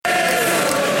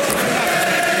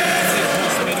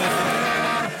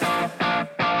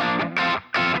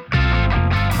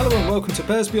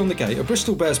Bears Beyond the Gate, a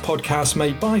Bristol Bears podcast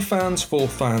made by fans for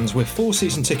fans, with 4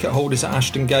 season ticket holders at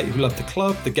Ashton Gate who love the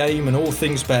club, the game and all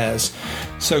things Bears.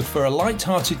 So for a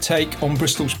light-hearted take on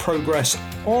Bristol's progress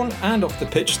on and off the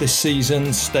pitch this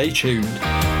season, stay tuned.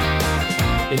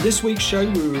 In this week's show,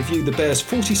 we review the Bears'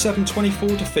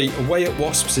 47-24 defeat away at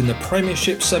Wasps in the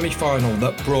Premiership semi-final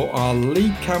that brought our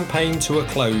league campaign to a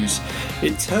close.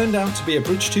 It turned out to be a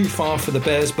bridge too far for the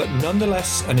Bears, but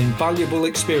nonetheless an invaluable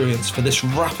experience for this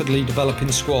rapidly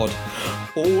developing squad.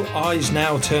 All eyes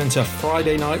now turn to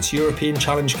Friday night's European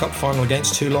Challenge Cup final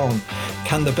against Toulon.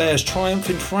 Can the Bears triumph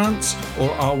in France,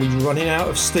 or are we running out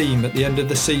of steam at the end of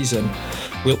the season?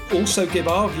 We'll also give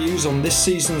our views on this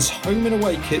season's home and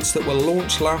away kits that were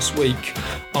launched last week.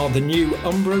 Are the new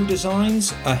Umbro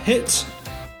designs a hit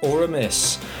or a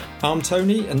miss? I'm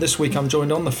Tony, and this week I'm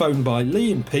joined on the phone by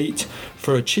Lee and Pete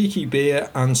for a cheeky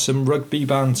beer and some rugby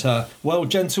banter. Well,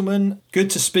 gentlemen, good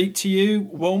to speak to you.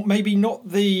 Well, maybe not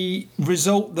the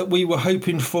result that we were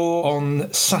hoping for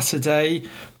on Saturday,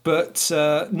 but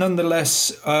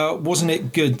nonetheless, wasn't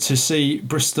it good to see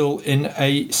Bristol in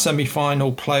a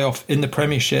semi-final playoff in the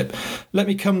Premiership? Let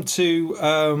me come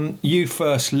to you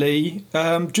first, Lee.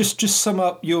 Just sum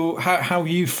up how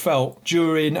you felt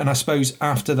during and I suppose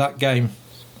after that game.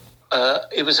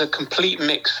 It was a complete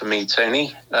mix for me,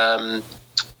 Tony.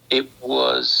 It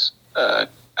was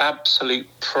absolute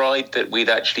pride that we'd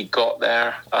actually got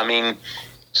there. I mean,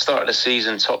 start of the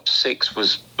season, top 6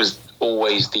 was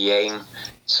always the aim.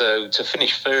 So to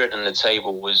finish third in the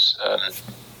table was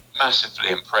massively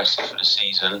impressive for the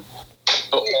season.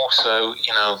 But also,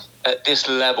 you know, at this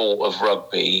level of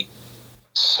rugby,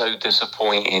 so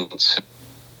disappointing to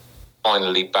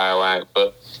finally bow out.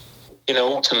 But, you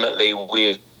know, ultimately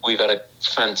we've had a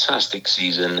fantastic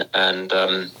season, and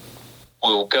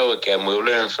we'll go again. We'll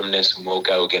learn from this and we'll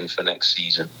go again for next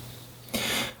season.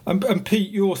 And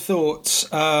Pete, your thoughts?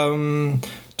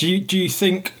 Do you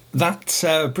think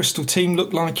that Bristol team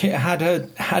looked like it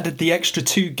had the extra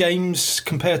 2 games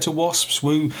compared to Wasps,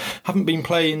 who haven't been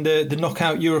playing the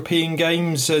knockout European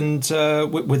games, and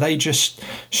were they just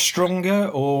stronger,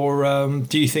 or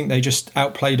do you think they just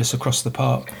outplayed us across the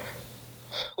park?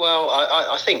 Well,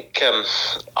 I think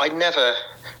I never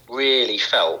really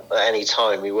felt at any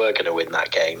time we were going to win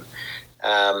that game.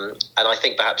 And I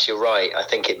think perhaps you're right. I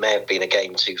think it may have been a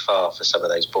game too far for some of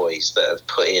those boys that have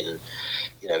put in,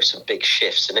 you know, some big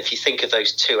shifts. And if you think of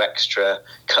those 2 extra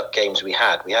cup games we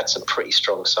had some pretty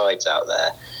strong sides out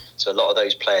there. So a lot of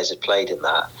those players had played in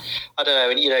that. I don't know,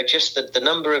 and, you know, just the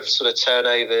number of sort of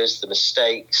turnovers, the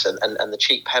mistakes and the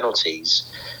cheap penalties,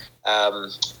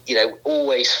 you know,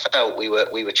 always felt we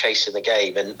were chasing the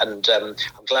game, and I'm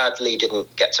glad Lee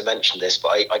didn't get to mention this, but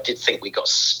I did think we got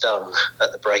stung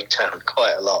at the breakdown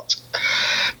quite a lot.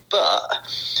 But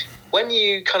when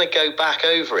you kind of go back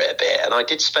over it a bit, and I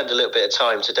did spend a little bit of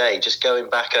time today just going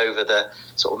back over the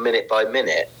sort of minute by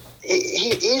minute,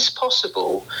 it is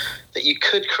possible that you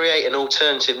could create an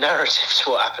alternative narrative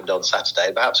to what happened on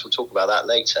Saturday. Perhaps we'll talk about that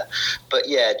later. But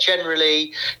yeah,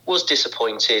 generally was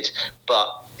disappointed,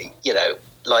 but, you know,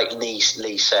 like Lee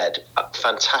said,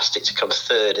 fantastic to come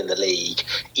third in the league,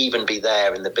 even be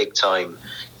there in the big time,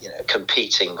 you know,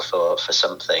 competing for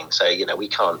something. So, you know, we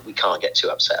can't get too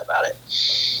upset about it.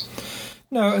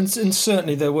 No, and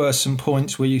certainly there were some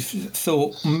points where you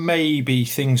thought maybe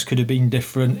things could have been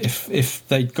different if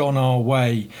they'd gone our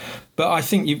way. But I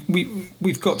think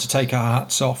we've got to take our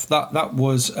hats off. That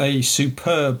was a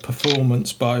superb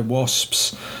performance by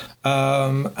Wasps.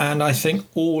 And I think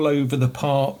all over the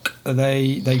park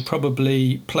they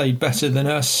probably played better than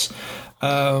us.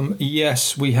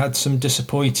 Yes, we had some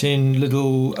disappointing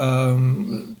little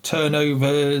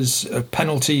turnovers,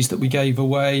 penalties that we gave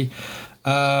away.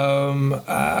 But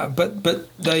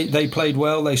they played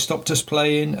well. They stopped us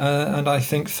playing, and I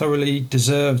think thoroughly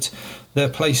deserved their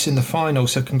place in the final.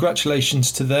 So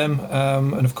congratulations to them.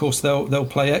 And of course they'll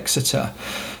play Exeter.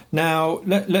 Now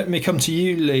let me come to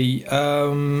you, Lee.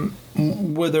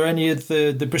 Were there any of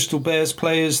the Bristol Bears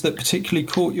players that particularly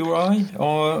caught your eye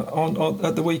on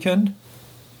at the weekend?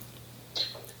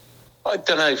 I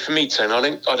don't know. For me,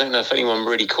 Tony, I don't know if anyone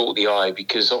really caught the eye,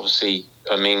 because obviously,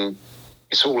 I mean,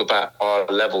 it's all about our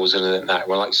levels and that.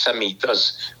 Well, like Semi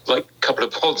does, like a couple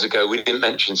of pods ago, we didn't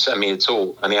mention Semi at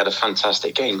all, and he had a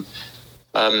fantastic game.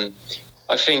 I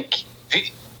think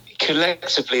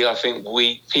collectively, I think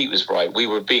Pete was right. We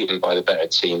were beaten by the better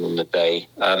team on the day.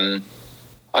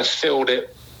 I feel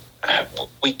that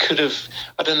we could have,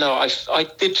 I don't know, I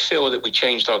did feel that we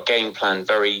changed our game plan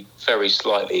very, very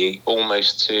slightly,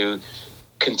 almost to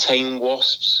contain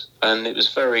Wasps, and it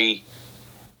was very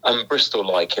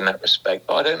Bristol-like in that respect.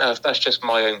 But I don't know if that's just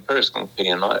my own personal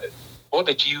opinion. what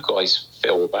did you guys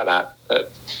feel about that?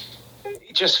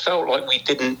 It just felt like we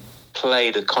didn't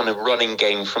play the kind of running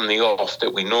game from the off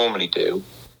that we normally do,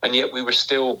 and yet we were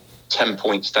still 10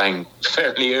 points down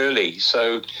fairly early.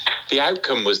 So the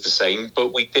outcome was the same,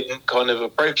 but we didn't kind of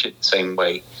approach it the same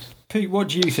way. Pete, what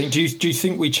do you think? Do you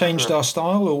think we changed our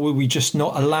style, or were we just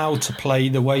not allowed to play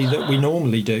the way that we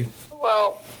normally do?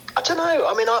 Well, I don't know.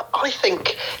 I mean, I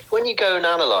think when you go and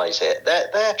analyse it,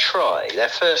 their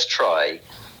first try,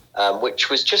 which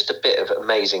was just a bit of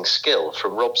amazing skill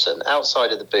from Robson,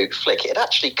 outside of the boot flick, it had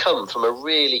actually come from a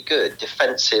really good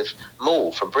defensive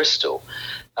maul from Bristol.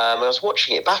 I was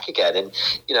watching it back again, and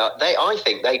I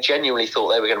think they genuinely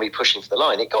thought they were going to be pushing for the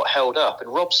line. It got held up,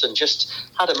 and Robson just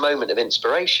had a moment of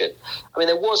inspiration. I mean,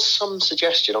 there was some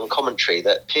suggestion on commentary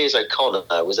that Piers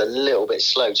O'Connor was a little bit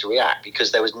slow to react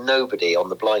because there was nobody on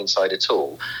the blind side at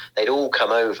all. They'd all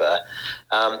come over,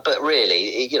 but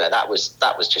really, that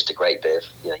was just a great bit of,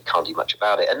 you can't do much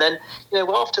about it. And then,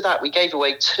 after that, we gave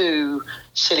away 2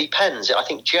 silly pens. I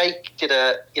think Jake did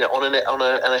on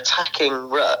an attacking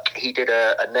ruck, he did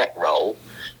a neck roll,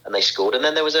 and they scored. And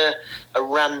then there was a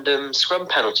random scrum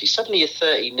penalty. Suddenly you're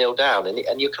 30-0 down,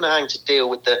 and you're kind of having to deal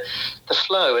with the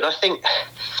flow. And I think,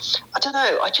 I don't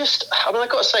know, I've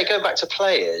got to say, going back to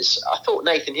players, I thought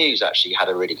Nathan Hughes actually had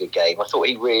a really good game. I thought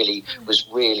he really was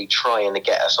trying to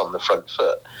get us on the front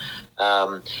foot.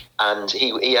 And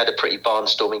he had a pretty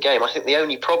barnstorming game. I think the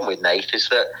only problem with Nath is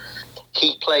that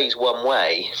he plays one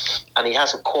way and he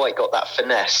hasn't quite got that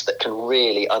finesse that can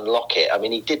really unlock it. I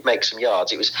mean, he did make some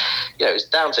yards. It was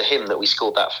down to him that we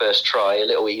scored that first try.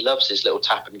 He loves his little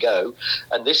tap and go,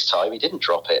 and this time he didn't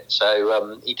drop it.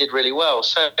 So he did really well.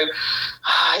 So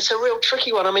it's a real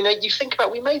tricky one. I mean, you think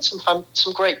about, we made some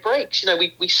great breaks.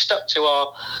 We stuck to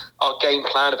our game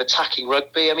plan of attacking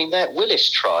rugby. I mean, that Willis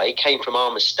try came from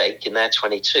our mistake in their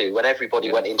 22 when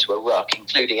everybody went into a ruck,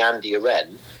 including Andy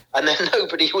Aren. And then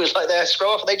nobody was like there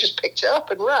scroll off, and they just picked it up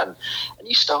and ran.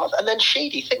 And then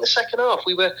Sheedy, think the second half,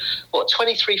 we were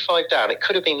 23-5 down. It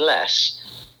could have been less.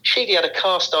 Sheedy had a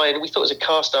cast iron. We thought it was a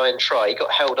cast iron try. He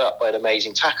got held up by an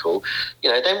amazing tackle.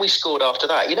 Then we scored after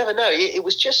that. You never know. It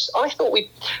was just, I thought we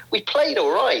played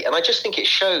all right, and I just think it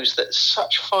shows that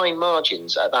such fine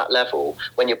margins at that level,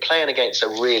 when you're playing against a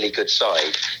really good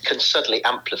side, can suddenly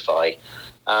amplify.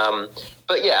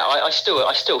 But yeah, I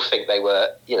still think they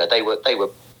were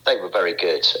very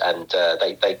good, and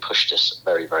they pushed us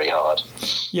very, very hard.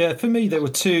 Yeah, for me, there were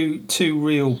two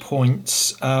real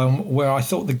points where I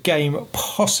thought the game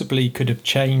possibly could have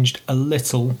changed a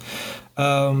little.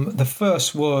 The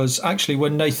first was actually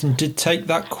when Nathan did take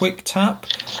that quick tap,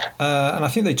 and I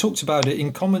think they talked about it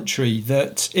in commentary,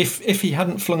 that if he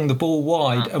hadn't flung the ball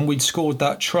wide and we'd scored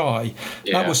that try,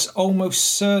 that was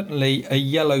almost certainly a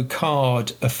yellow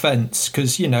card offence,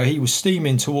 because he was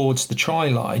steaming towards the try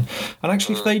line. And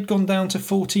actually, if they'd gone down to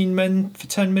 14 men for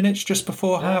 10 minutes just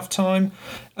before half time,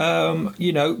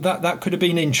 that could have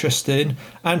been interesting.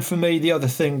 And for me, the other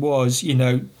thing was,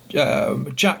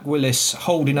 Jack Willis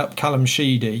holding up Callum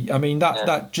Sheedy. I mean,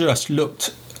 that just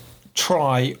looked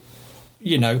try.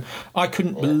 I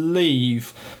couldn't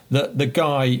believe that the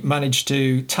guy managed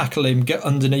to tackle him, get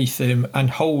underneath him, and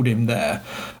hold him there.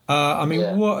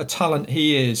 What a talent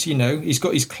he is. He's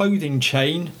got his clothing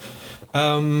chain.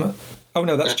 Oh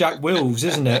no, that's Jack Wills,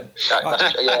 isn't it?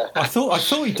 I thought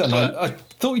he'd done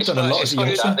a lot as a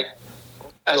youngster.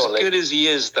 As good as he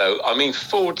is, though,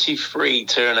 43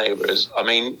 turnovers.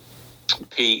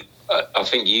 Pete, I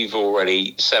think you've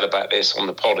already said about this on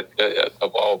the pod a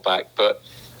while back, but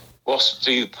Wasps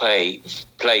do play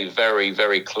very,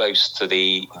 very close to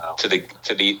the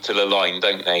line,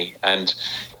 don't they? And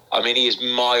he is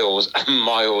miles and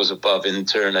miles above in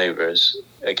turnovers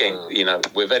again,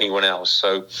 with anyone else.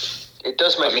 So it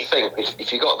does make me think,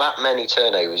 if you've got that many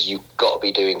turnovers, you've got to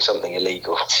be doing something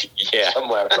illegal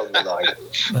somewhere along the line.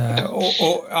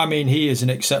 He is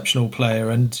an exceptional player,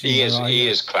 and he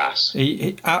is class.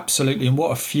 He absolutely, and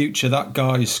what a future that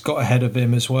guy's got ahead of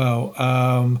him as well.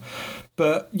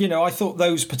 But, I thought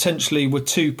those potentially were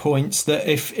 2 points that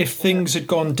if things had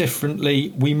gone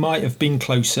differently, we might have been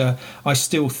closer. I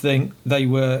still think they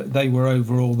were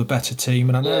overall the better team.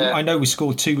 And I know we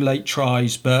scored 2 late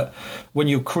tries, but when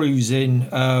you're cruising,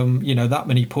 that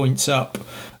many points up,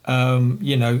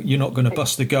 you're not going to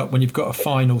bust the gut when you've got a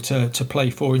final to play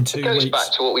for in 2 weeks. It goes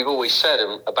back to what we've always said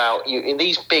about you in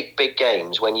these big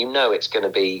games, when it's going to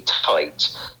be tight.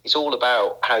 It's all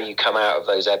about how you come out of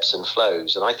those ebbs and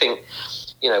flows. And I think,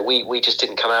 we just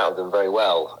didn't come out of them very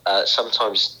well.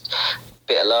 Sometimes a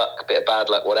bit of luck, a bit of bad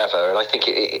luck, whatever. And I think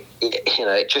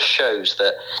it just shows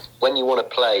that when you want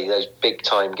to play those big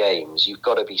time games, you've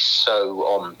got to be so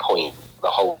on point the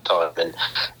whole time. And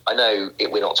I know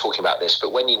we're not talking about this,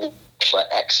 but when you watch like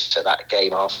Exeter, that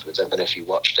game afterwards, I don't know if you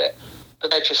watched it,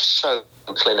 but they're just so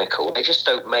clinical. They just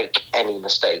don't make any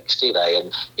mistakes, do they?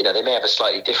 And, they may have a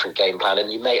slightly different game plan,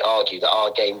 and you may argue that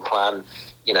our game plan,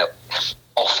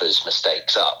 offers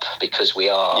mistakes up because we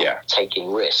are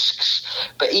taking risks.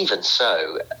 But even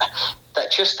so,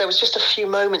 there was just a few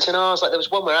moments in ours. Like there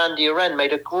was one where Andy Oren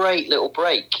made a great little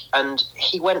break, and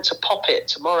he went to pop it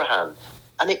to Morahan,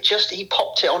 and he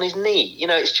popped it on his knee.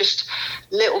 It's just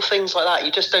little things like that.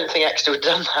 You just don't think Exeter had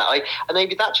done that. And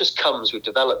maybe that just comes with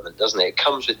development, doesn't it? It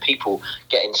comes with people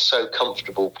getting so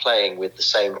comfortable playing with the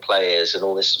same players and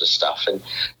all this sort of stuff. And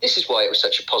this is why it was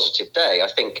such a positive day.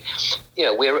 I think,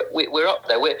 we're up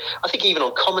there. I think even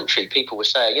on commentary, people were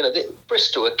saying,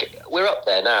 Bristol, we're up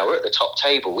there now. We're at the top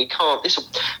table. We can't. This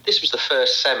was the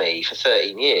first semi for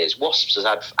 13 years. Wasps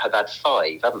have had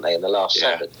 5, haven't they, in the last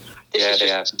 7? This is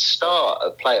just the start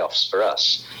of playoffs for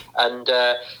us, and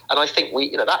I think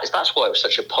that's why it was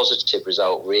such a positive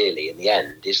result. Really, in the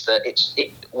end, is that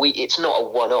it's not a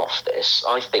one-off. This,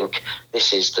 I think,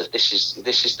 this is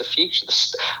the future.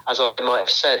 As I might have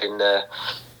said in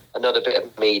another bit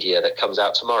of media that comes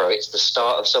out tomorrow, it's the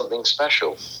start of something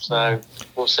special. So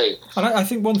we'll see. And I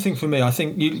think one thing for me, I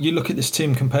think you look at this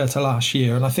team compared to last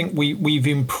year, and I think we've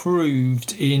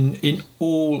improved in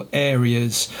all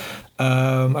areas.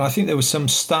 And I think there was some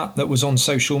stat that was on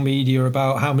social media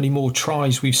about how many more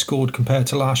tries we've scored compared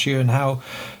to last year and how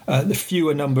the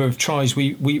fewer number of tries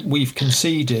we've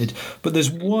conceded. But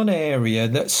there's one area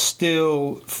that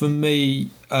still, for me,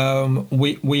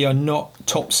 we are not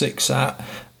top 6 at,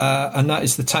 and that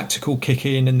is the tactical kick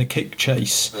in and the kick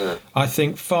chase. I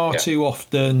think far too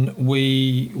often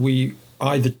we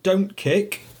either don't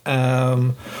kick,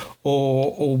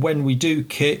 or when we do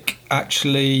kick,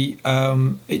 actually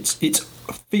it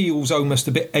feels almost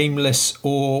a bit aimless,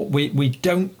 or we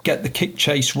don't get the kick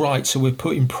chase right, so we're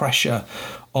putting pressure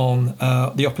on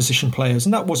the opposition players.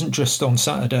 And that wasn't just on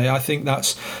Saturday. I think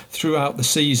that's throughout the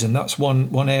season. That's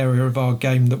one area of our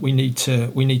game that we need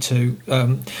to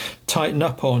tighten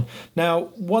up on.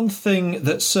 Now, one thing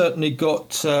that certainly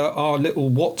got our little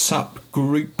WhatsApp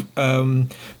group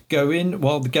going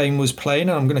while the game was playing,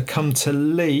 and I'm going to come to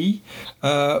Lee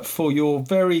for your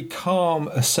very calm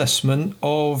assessment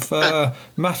of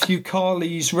Matthew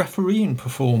Carley's refereeing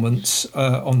performance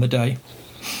on the day.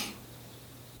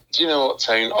 Do you know what,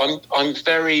 Tone? I'm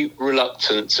very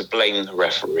reluctant to blame the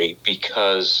referee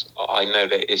because I know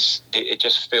that it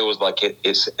just feels like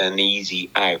it's an easy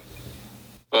out.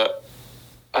 But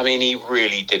I mean, he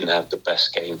really didn't have the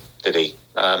best game, did he?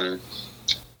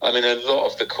 I mean, a lot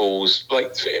of the calls,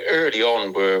 like early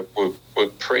on, were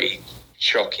pretty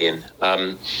shocking.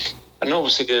 And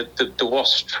obviously, the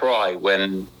Wasps try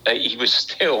when he was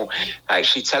still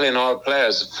actually telling our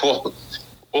players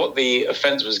what the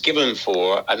offence was given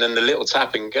for, and then the little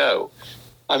tap and go.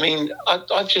 I mean,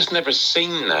 I've just never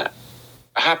seen that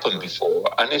happen before.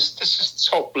 And this is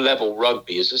top level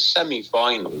rugby. It's a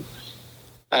semi-final,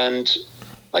 and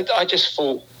I just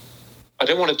thought, I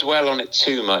don't want to dwell on it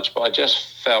too much, but I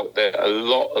just felt that a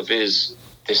lot of his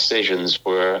decisions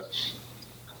were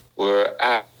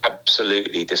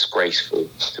absolutely disgraceful,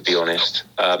 to be honest.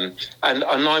 And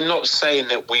I'm not saying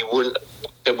that we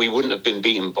wouldn't have been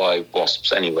beaten by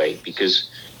Wasps anyway, because,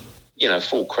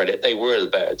 full credit, they were the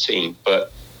better team,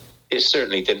 but it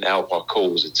certainly didn't help our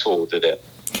cause at all, did it?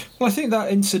 Well, I think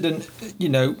that incident,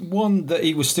 one, that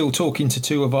he was still talking to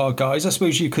 2 of our guys. I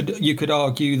suppose you could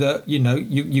argue that,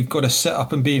 you've got to set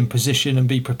up and be in position and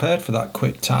be prepared for that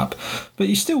quick tap. But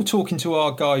he's still talking to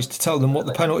our guys to tell them what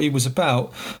the penalty was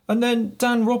about. And then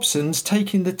Dan Robson's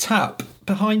taking the tap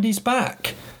behind his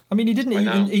back. I mean, he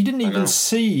didn't even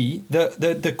see that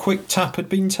the quick tap had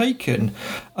been taken,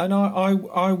 and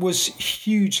I was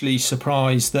hugely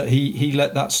surprised that he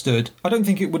let that stood. I don't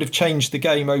think it would have changed the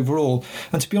game overall,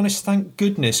 and to be honest, thank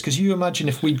goodness, because you imagine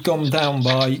if we'd gone down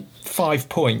by 5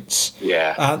 points,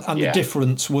 and the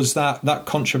difference was that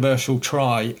controversial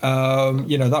try.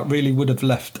 That really would have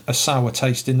left a sour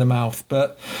taste in the mouth.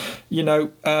 But I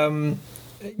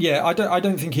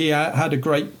don't think he had a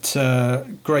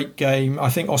great game. I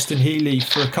think Austin Healy,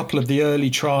 for a couple of the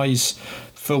early tries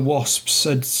for Wasps,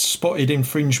 had spotted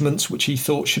infringements which he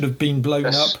thought should have been blown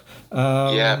up.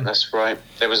 That's right.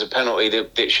 There was a penalty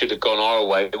that should have gone our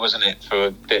way, wasn't it,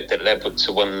 that led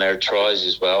to one of their tries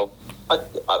as well.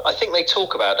 I think they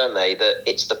talk about, don't they, that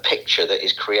it's the picture that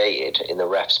is created in the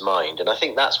ref's mind, and I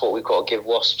think that's what we've got to give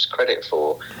Wasps credit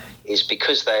for, is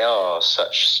because they are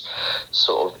such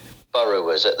sort of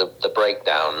burrowers at the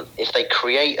breakdown. If they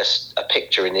create a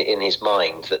picture in his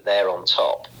mind that they're on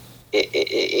top,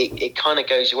 it kind of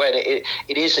goes away. And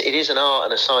it is an art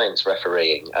and a science,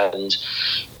 refereeing, and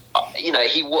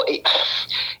he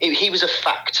was a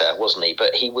factor, wasn't he?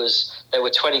 But there were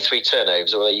 23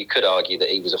 turnovers, although you could argue that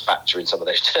he was a factor in some of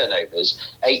those turnovers.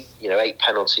 8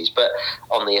 penalties, but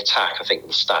on the attack, I think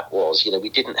the stat was, we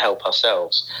didn't help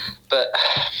ourselves. But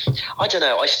I don't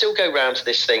know. I still go round to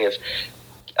this thing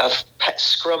of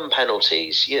scrum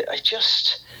penalties.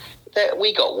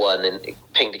 We got one and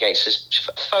pinged against us.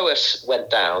 Foas went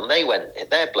down.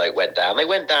 Their bloke went down. They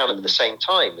went down at the same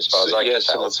time, as far as I can tell.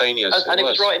 Simultaneous. And it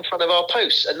was right in front of our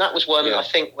posts. And that was one, I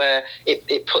think, where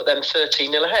it put them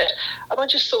 13-0 ahead. And I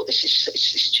just thought, it's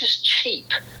just cheap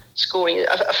scoring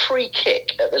a free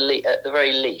kick at the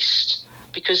very least,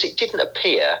 because it didn't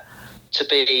appear to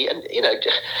be, and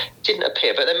didn't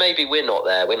appear. But then maybe we're not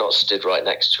there. We're not stood right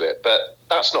next to it. But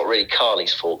that's not really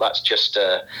Carly's fault. That's just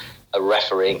a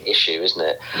refereeing issue, isn't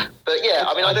it? But yeah,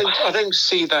 I mean, I don't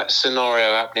see that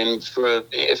scenario happening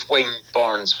if Wayne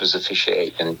Barnes was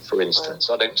officiating, for instance.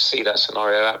 I don't see that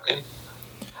scenario happening.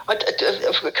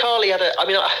 Carly had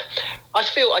I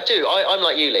feel I do. I'm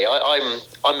like you, Lee.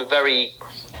 I'm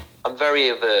very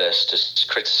averse to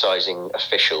criticising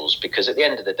officials, because at the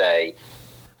end of the day,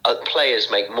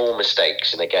 players make more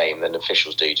mistakes in a game than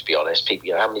officials do, to be honest.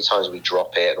 People, how many times we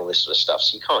drop it and all this sort of stuff,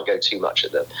 so you can't go too much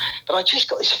at them. But I just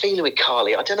got this feeling with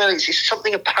Carly. I don't know, it's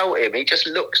something about him. He just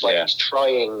looks like he's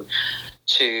trying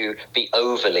to be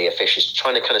overly officious,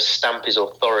 trying to kind of stamp his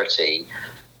authority.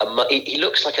 He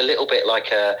looks like a little bit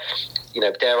like a,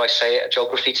 dare I say it, a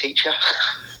geography teacher.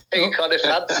 Who kind of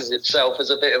fancies himself as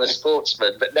a bit of a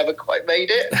sportsman, but never quite made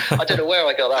it. I don't know where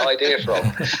I got that idea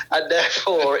from. And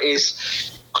therefore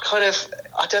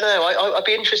I don't know. I'd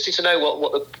be interested to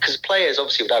know because players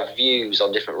obviously would have views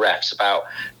on different refs about,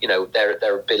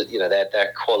 their ability,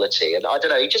 their quality. And I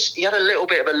don't know. He had a little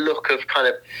bit of a look of kind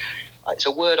of, it's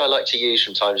a word I like to use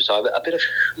from time to time, a bit of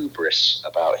hubris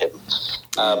about him.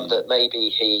 That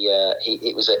maybe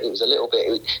it was a little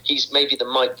bit. He's maybe the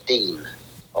Mike Dean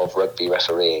of rugby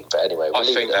refereeing, but anyway, I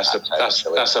think that's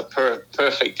a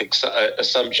perfect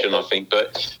assumption. I think,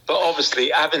 but obviously,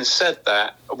 having said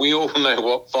that, we all know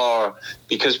what VAR,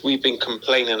 because we've been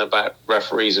complaining about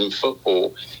referees in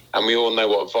football, and we all know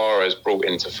what VAR has brought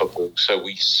into football. So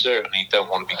we certainly don't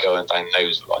want to be going down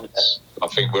those lines. I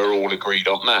think we're all agreed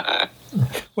on that.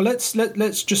 Well, let's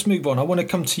just move on. I want to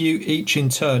come to you each in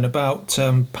turn about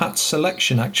Pat's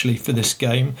selection actually for this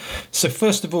game. So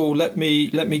first of all, let me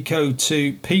go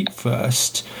to Pete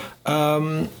first.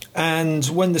 And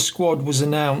when the squad was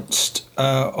announced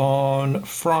on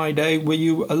Friday, were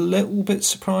you a little bit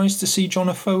surprised to see John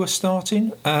Afoa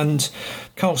starting and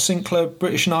Carl Sinclair,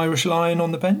 British and Irish Lion,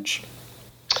 on the bench?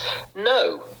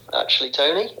 No, actually,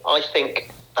 Tony. I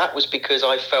think that was because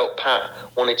I felt Pat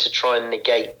wanted to try and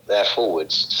negate their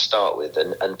forwards to start with,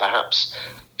 and perhaps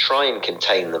try and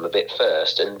contain them a bit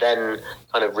first, and then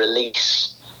kind of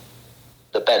release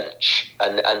the bench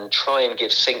and try and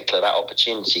give Sinclair that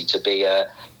opportunity to be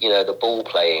the ball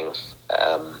playing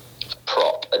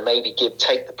prop, and maybe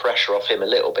take the pressure off him a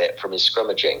little bit from his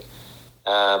scrummaging.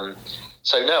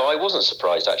 So no, I wasn't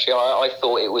surprised actually. I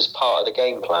thought it was part of the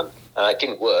game plan. It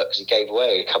didn't work because he gave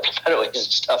away a couple of penalties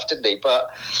and stuff, didn't he? But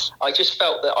I just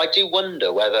felt that I do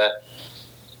wonder whether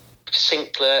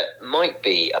Sinclair might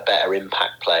be a better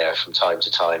impact player from time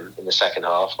to time in the second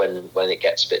half when it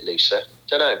gets a bit looser.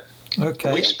 Don't know.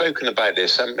 Okay. We've spoken about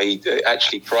this, haven't we?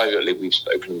 Actually, privately, we've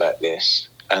spoken about this.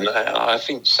 And I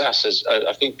think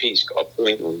I think Pete's got a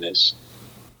point on this.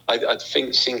 I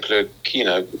think Sinclair,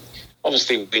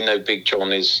 obviously we know Big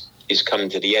John is coming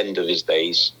to the end of his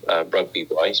days,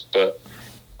 rugby-wise, but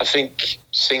I think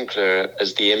Sinclair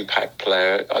as the impact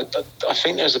player, I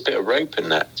think there's a bit of rope in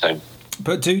that, Tone.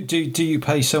 But do you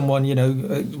pay someone,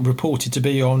 reported to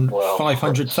be on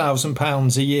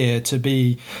 £500,000 a year to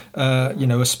be,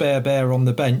 a spare bear on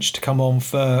the bench to come on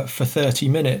for 30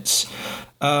 minutes?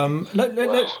 Good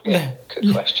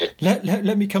question.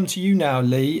 Let me come to you now,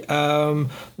 Lee.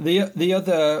 The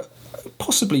other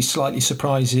possibly slightly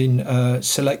surprising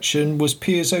selection was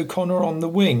Piers O'Connor on the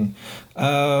wing.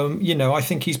 I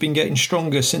think he's been getting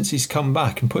stronger since he's come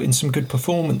back and put in some good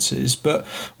performances. But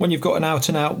when you've got an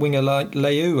out-and-out winger like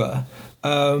Leua,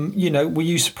 were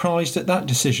you surprised at that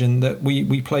decision that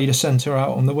we played a centre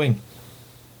out on the wing?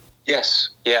 Yes,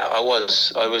 yeah, I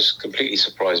was. I was completely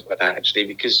surprised by that actually,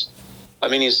 because I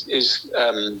mean, as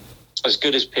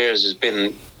good as Piers has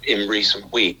been in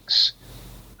recent weeks,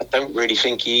 I don't really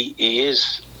think he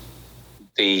is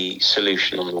the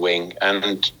solution on the wing.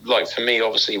 And like for me,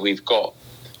 obviously we've got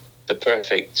the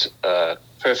perfect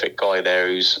guy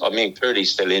there.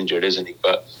 Purdy's still injured, isn't he?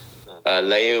 But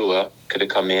Leua could have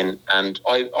come in, and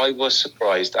I was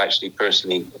surprised, actually,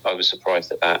 personally. I was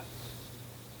surprised at that.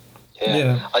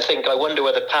 Yeah. I wonder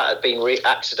whether Pat had been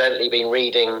accidentally been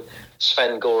reading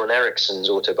Sven-Goran Eriksson's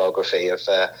autobiography of,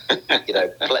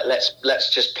 let's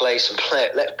just let's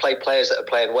play players that are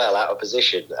playing well out of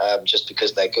position just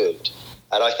because they're good.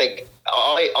 And I think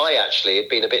I actually had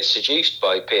been a bit seduced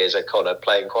by Piers O'Connor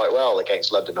playing quite well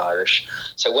against London Irish.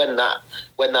 So when that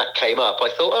came up, I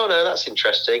thought, oh no, that's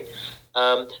interesting.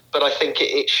 But I think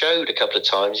it showed a couple of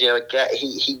times.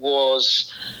 He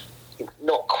was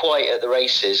not quite at the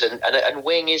races, and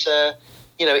wing is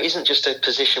isn't just a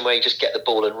position where you just get the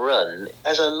ball and run.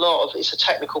 There's it's a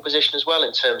technical position as well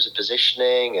in terms of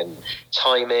positioning and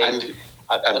timing.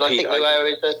 And I think Luau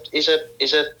is a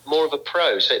more of a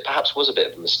pro, so it perhaps was a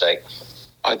bit of a mistake.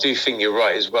 I do think you're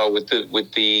right as well with the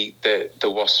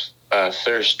Wasps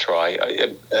first try,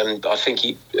 and I think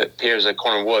Piers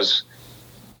O'Connor was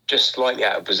just slightly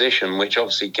out of position, which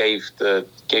obviously gave the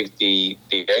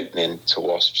opening to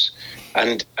Wasps,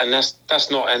 and that's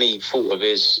not any fault of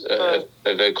his of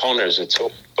O'Connor's at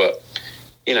all. But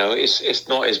it's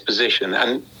not his position,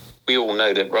 and we all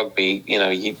know that rugby,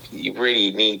 you really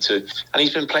need to, and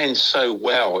he's been playing so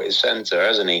well at centre,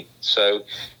 hasn't he? So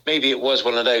maybe it was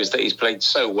one of those that he's played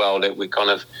so well that we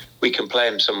can play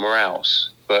him somewhere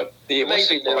else. But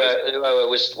maybe Luau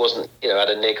wasn't had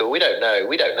a niggle. We don't know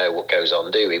what goes on,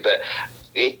 do we? But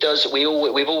it does. We've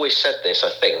always said this.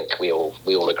 I think we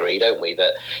all agree, don't we,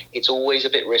 that it's always a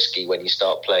bit risky when you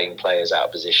start playing players out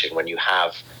of position, when you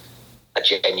have a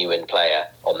genuine player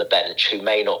on the bench who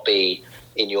may not be,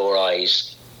 in your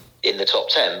eyes, in the top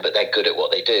 10, but they're good at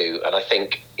what they do. And I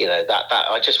think that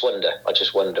I just wonder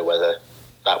whether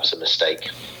that was a mistake.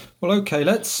 Well, okay,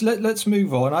 let's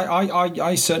move on.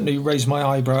 I certainly raised my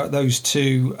eyebrow at those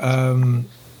two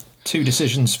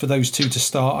decisions for those two to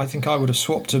start. I think I would have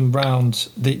swapped them round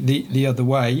the other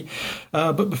way.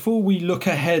 But before we look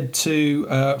ahead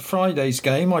to Friday's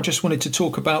game, I just wanted to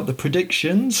talk about the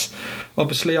predictions.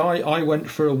 Obviously, I went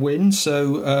for a win,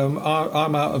 so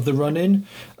I'm out of the running.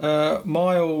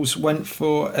 Miles went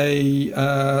for a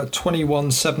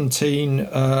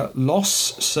 21-17 loss,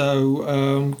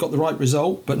 so got the right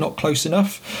result, but not close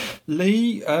enough.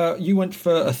 Lee, you went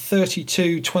for a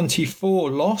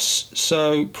 32-24 loss,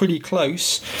 so pretty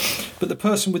close. But the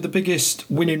person with the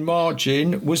biggest winning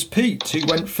margin was Pete, who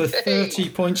went for 30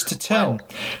 points to 10.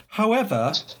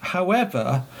 However,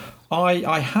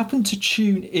 I happened to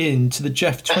tune in to the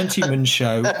Jeff Twentyman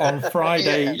show on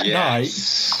Friday night,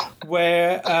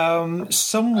 where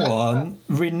someone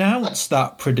renounced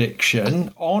that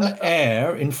prediction on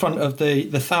air in front of the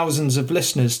thousands of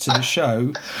listeners to the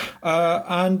show,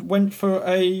 and went for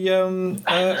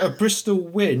a Bristol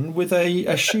win with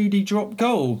a Sheedy drop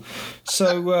goal.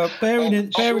 So we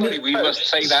must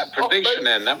say that prediction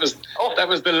then. That was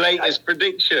the latest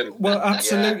prediction. Well,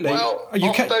 absolutely.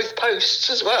 Both posts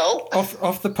as well.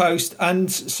 Off the post,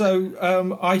 and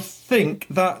so I think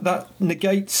that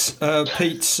negates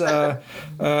Pete's his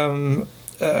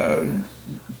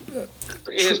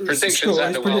predictions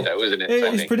out the window, isn't it?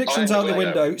 His predictions out the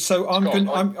window. So I'm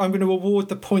going to award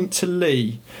the point to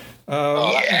Lee.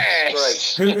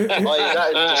 Yes,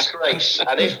 that is disgrace.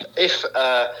 And if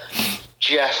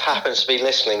Jeff happens to be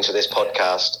listening to this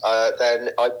podcast, then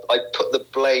I put the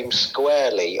blame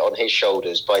squarely on his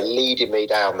shoulders by leading me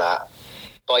down that.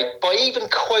 By even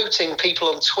quoting people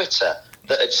on Twitter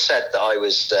that had said that I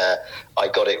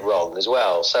got it wrong as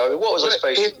well. So what was I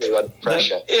supposed to do under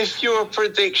pressure? If your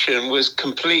prediction was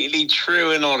completely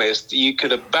true and honest, you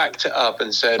could have backed it up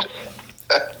and said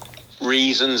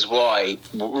reasons why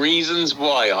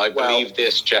I believe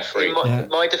this, Jeffrey. In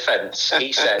my defence,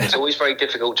 he said it's always very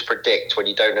difficult to predict when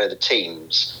you don't know the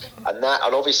teams. And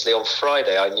obviously on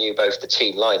Friday I knew both the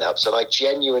team lineups, and I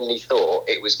genuinely thought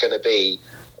it was going to be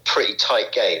pretty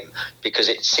tight game, because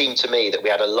it seemed to me that we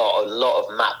had a lot of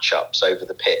matchups over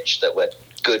the pitch that were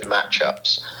good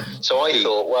matchups. So I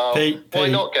thought, why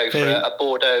not go for a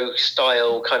Bordeaux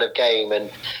style kind of game, and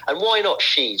why not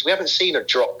Sheeds? We haven't seen a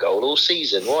drop goal all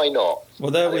season. Why not? Well,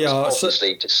 there we are.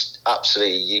 Obviously, just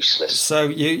absolutely useless. So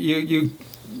you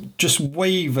just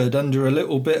wavered under a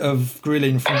little bit of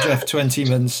grilling from Jeff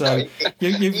Twentyman, so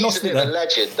you've lost it there. He's a bit of a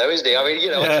legend, though, isn't he? I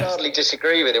mean, I can hardly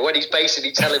disagree with him when he's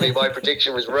basically telling me my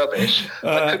prediction was rubbish.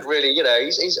 I couldn't really,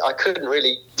 I couldn't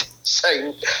really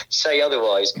say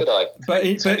otherwise, could I?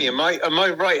 Tony, am I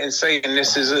right in saying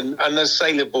this is an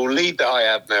unassailable lead that I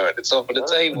have now at the top of the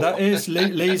table? That is,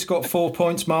 Lee's got 4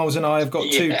 points, Miles and I have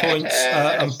got 2 points,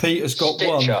 and Peter's got Stitch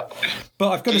 1. up. But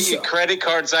I've got Get your credit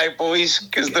cards out, boys,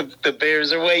 because the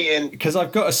beers are waiting. Because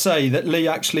I've got to say that, Lee,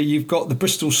 actually, you've got the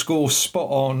Bristol score spot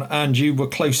on, and you were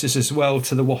closest as well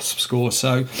to the Wasp score.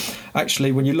 So,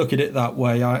 actually, when you look at it that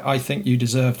way, I think you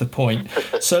deserve the point.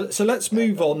 So let's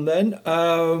move on then.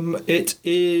 It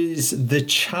is the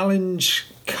Challenge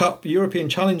Cup, European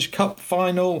Challenge Cup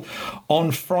final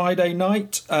on Friday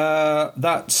night.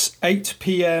 That's 8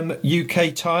 p.m.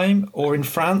 UK time, or in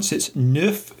France, it's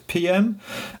 9 p.m.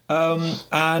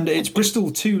 And it's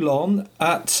Bristol-Toulon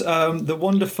at the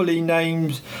wonderfully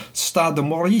named Stade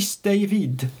Maurice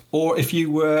David, or if you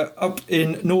were up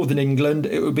in Northern England,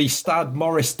 it would be Stade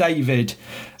Maurice David.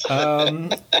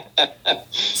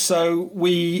 So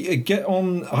we get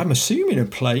on, I'm assuming, a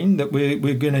plane that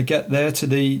we're going to get there to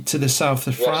the south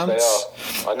of France.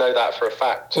 Yes, they are. I know that for a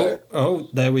fact. So. Oh,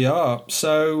 there we are.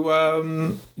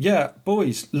 So, yeah,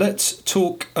 boys, let's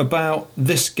talk about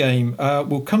this game.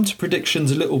 We'll come to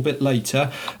predictions a little bit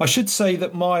later. I should say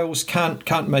that Miles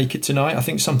can't make it tonight. I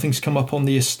think something's come up on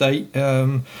the estate.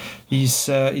 He's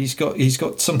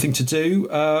got something to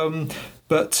do.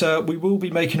 But we will be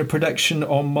making a prediction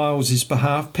on Miles's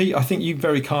behalf. Pete, I think you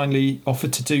very kindly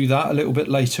offered to do that a little bit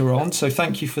later on, so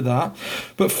thank you for that.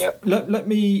 But let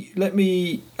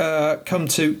me come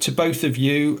to both of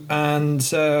you and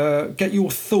get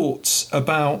your thoughts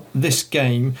about this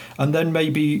game, and then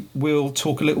maybe we'll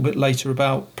talk a little bit later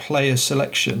about player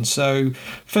selection. So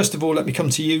first of all, let me come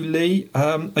to you, Lee.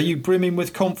 Are you brimming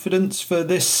with confidence for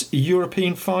this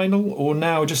European final, or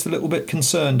now just a little bit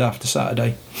concerned after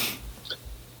Saturday?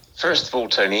 First of all,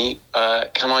 Tony,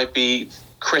 can I be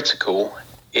critical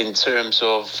in terms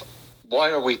of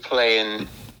why are we playing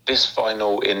this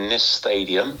final in this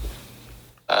stadium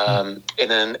in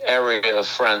an area of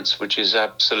France which is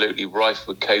absolutely rife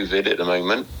with COVID at the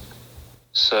moment?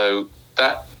 So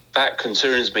that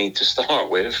concerns me to start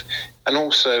with. And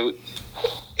also,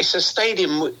 it's a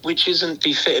stadium which isn't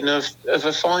befitting of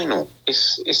a final.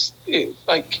 It's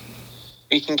like...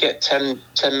 He can get 10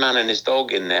 man and his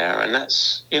dog in there, and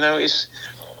that's,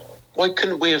 why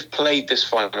couldn't we have played this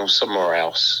final somewhere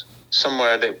else,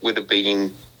 somewhere that would have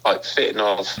been like fitting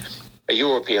of a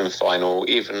European final,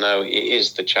 even though it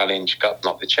is the Challenge Cup,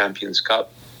 not the Champions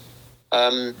Cup,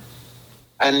 and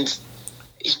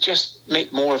it's just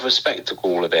make more of a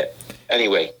spectacle of it.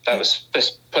 Anyway, let's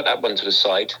put that one to the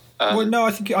side. Well, no,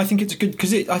 I think it's good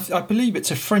because I believe it's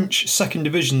a French second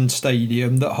division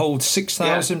stadium that holds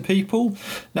 6,000 people.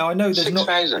 Now I know there's not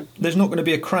going to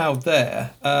be a crowd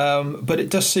there, but it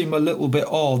does seem a little bit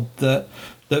odd that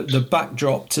the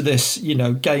backdrop to this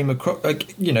game,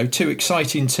 two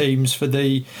exciting teams for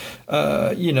the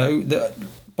the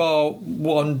bar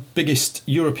one biggest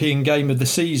European game of the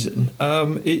season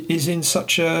is in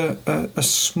such a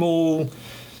small.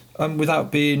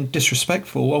 Without being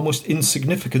disrespectful, almost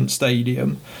insignificant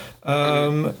stadium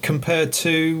compared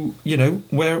to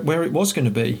where it was going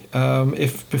to be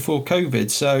if before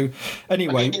COVID. So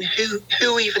anyway, I mean,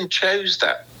 who even chose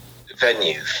that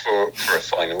venue for a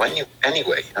final?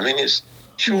 Anyway, I mean,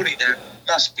 surely there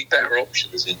must be better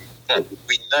options in.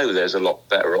 We know there's a lot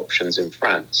better options in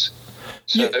France.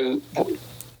 So. Yeah.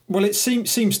 Well, it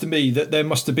seems to me that there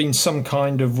must have been some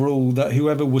kind of rule that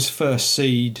whoever was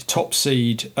top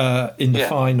seed in the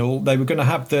final, they were going to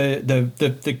have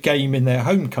the game in their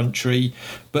home country,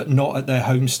 but not at their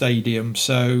home stadium.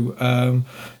 So,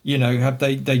 have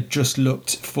they just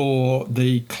looked for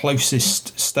the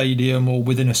closest stadium or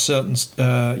within a certain,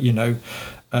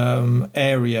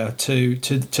 area to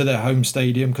their home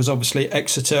stadium, because obviously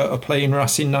Exeter are playing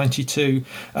Racing 92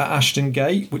 at Ashton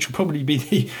Gate, which will probably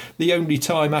be the only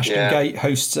time Ashton Gate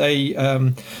hosts a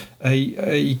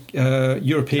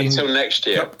European until next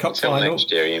year. Cup final.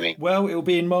 Next year, you mean? Well, it'll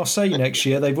be in Marseille next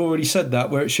year. They've already said that,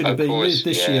 where it should have been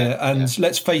this year. And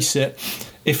let's face it,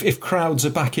 if crowds are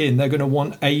back in, they're going to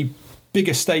want a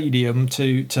bigger stadium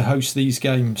to host these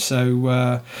games.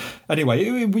 So anyway,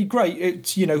 it would be great.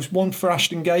 It's one for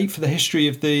Ashton Gate for the history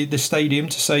of the stadium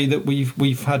to say that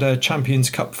we've had a Champions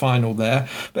Cup final there.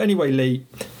 But anyway, Lee,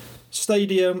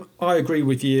 stadium, I agree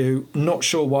with you. Not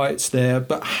sure why it's there,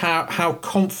 but how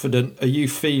confident are you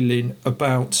feeling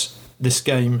about this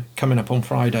game coming up on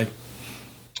Friday?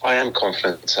 I am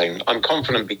confident, Tone. I'm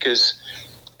confident because,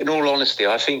 in all honesty,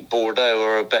 I think Bordeaux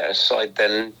are a better side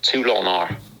than Toulon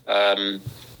are.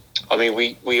 I mean,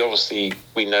 we obviously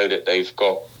know that they've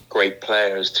got great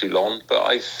players, Toulon, but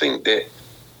I think that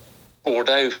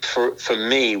Bordeaux, for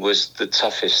me, was the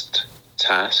toughest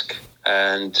task.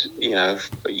 And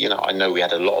I know we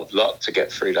had a lot of luck to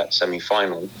get through that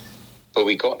semi-final, but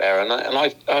we got there, and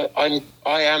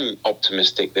I am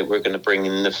optimistic that we're going to bring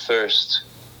in the first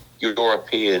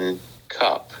European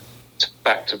Cup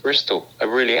back to Bristol. I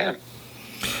really am.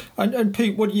 And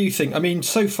Pete, what do you think? I mean,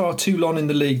 so far Toulon in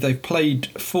the league, they've played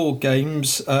 4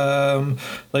 games.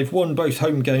 They've won both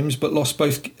home games, but lost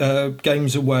both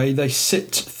games away. They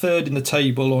sit third in the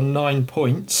table on 9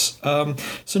 points.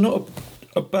 So not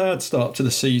a bad start to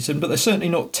the season, but they're certainly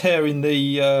not tearing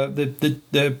the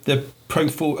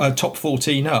top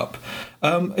 14 up.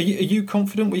 Are you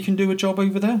confident we can do a job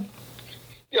over there?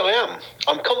 Yeah, I am.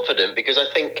 I'm confident because I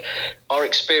think our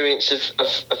experience of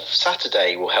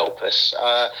Saturday will help us.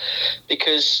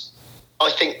 Because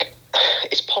I think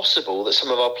it's possible that some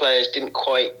of our players didn't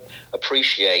quite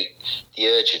appreciate the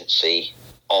urgency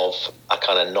of a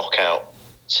kind of knockout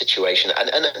situation.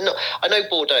 And I know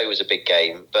Bordeaux was a big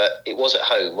game, but it was at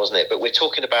home, wasn't it? But we're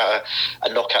talking about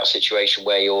a knockout situation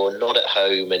where you're not at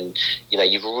home and,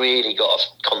 you've really got to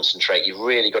concentrate. You've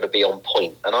really got to be on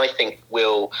point. And I think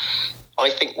we'll,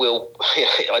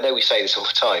 I know we say this all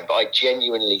the time, but I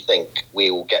genuinely think we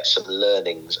will get some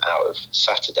learnings out of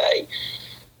Saturday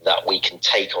that we can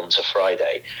take on to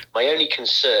Friday. My only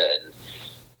concern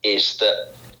is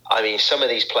that, some of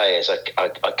these players are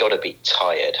got to be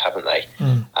tired, haven't they?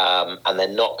 And they're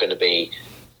not going to be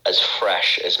as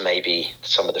fresh as maybe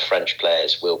some of the French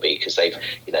players will be because they've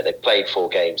played 4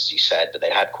 games, as you said, but they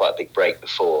had quite a big break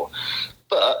before.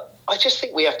 But I just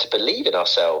think we have to believe in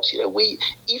ourselves. We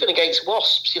even against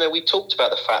Wasps, we talked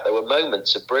about the fact there were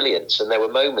moments of brilliance and there were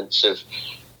moments and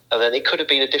then it could have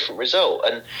been a different result.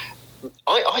 And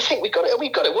I think we've got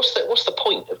it. What's the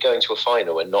point of going to a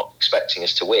final and not expecting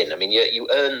us to win? I mean, you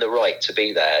earn the right to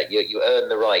be there. You earn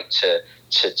the right to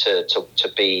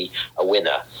be a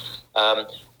winner.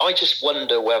 I just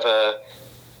wonder whether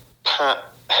Pat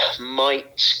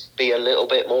might be a little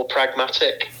bit more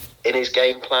pragmatic in his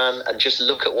game plan and just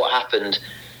look at what happened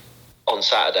on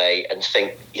Saturday and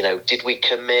think, did we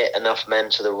commit enough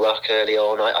men to the ruck early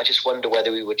on? I just wonder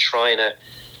whether we were trying to,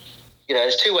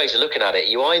 there's 2 ways of looking at it.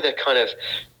 You either kind of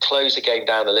close the game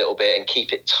down a little bit and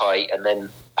keep it tight and then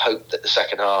hope that the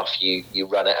second half you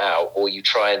run it out, or you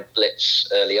try and blitz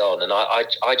early on. And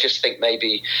I just think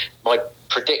maybe my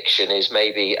prediction is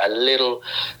maybe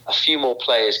a few more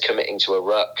players committing to a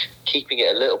ruck, keeping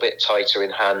it a little bit tighter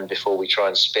in hand before we try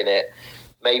and spin it,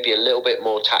 maybe a little bit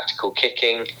more tactical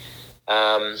kicking.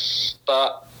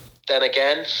 But then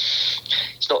again,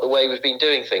 it's not the way we've been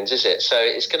doing things, is it? So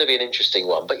it's going to be an interesting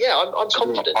one. But yeah, I'm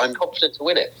confident. I'm confident to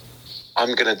win it.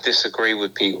 I'm going to disagree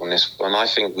with Pete on this one. I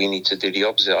think we need to do the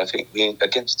opposite. I think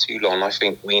against Toulon, I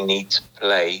think we need to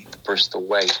play the Bristol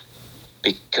way.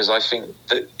 Because I think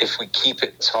that if we keep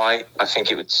it tight, I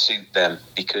think it would suit them.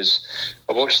 Because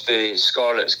I watched the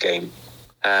Scarlets game,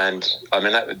 and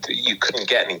you couldn't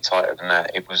get any tighter than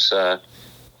that. It was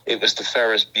the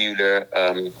Ferris Bueller,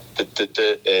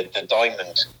 the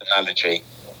diamond analogy,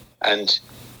 and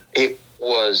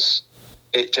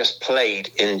it just played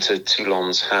into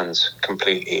Toulon's hands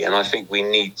completely. And I think we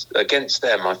need against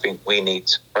them. I think we need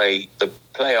to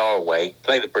play our way,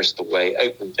 play the Bristol way,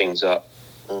 open things up.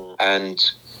 And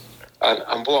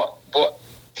what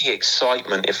the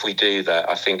excitement if we do that,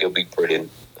 I think it'll be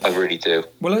brilliant. I really do.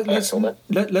 Well,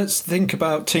 let's think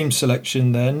about team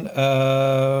selection then.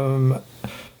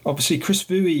 Obviously, Chris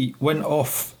Vui went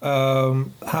off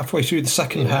halfway through the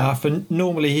second half, and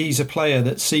normally he's a player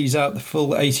that sees out the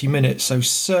full 80 minutes, so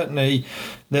certainly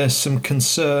there's some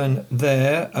concern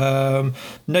there.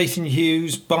 Nathan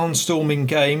Hughes, barnstorming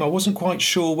game. I wasn't quite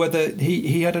sure whether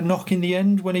he had a knock in the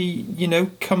end when he,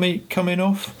 coming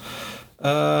off.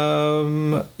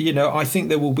 I think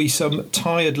there will be some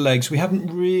tired legs. We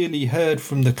haven't really heard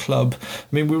from the club. I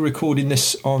mean, we're recording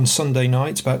this on Sunday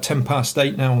night. It's about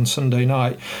 8:10 now on Sunday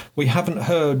night. We haven't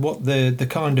heard what the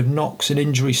kind of knocks and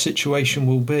injury situation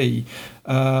will be.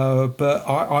 But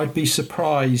I'd be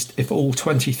surprised if all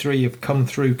 23 have come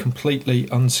through completely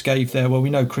unscathed there. Well, we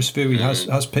know Chris Vui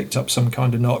has picked up some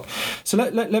kind of knock. So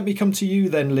let me come to you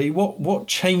then, Lee. What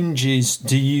changes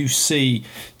do you see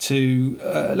to...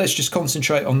 let's just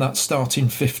concentrate on that starting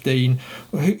 15.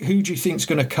 Who do you think is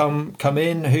going to come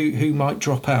in? Who might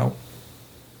drop out?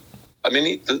 I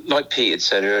mean, like Pete had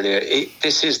said earlier,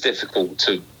 this is difficult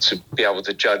to be able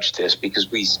to judge this because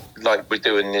we're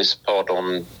doing this pod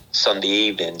on Sunday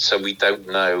evening, so we don't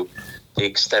know the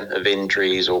extent of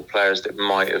injuries or players that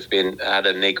might have had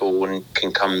a niggle and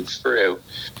can come through.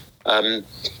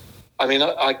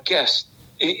 I guess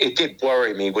it did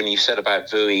worry me when you said about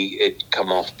Vui it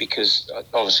come off because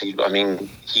obviously,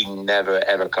 he never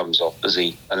ever comes off, does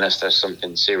he? Unless there's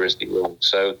something seriously wrong.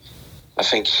 So I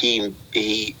think he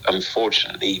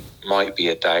unfortunately might be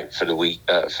a doubt for the week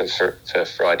for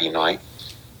Friday night.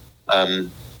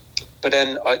 But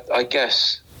then I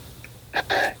guess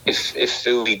if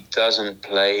Fui doesn't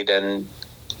play, then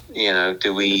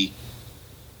do we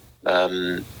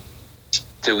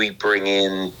bring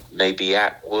in maybe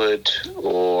Atwood,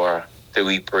 or do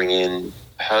we bring in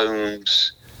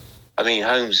Holmes? I mean,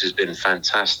 Holmes has been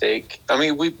fantastic. I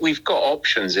mean, we've got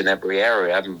options in every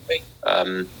area, haven't we?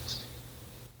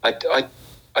 I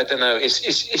don't know.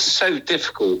 It's so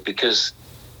difficult because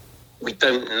we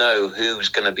don't know who's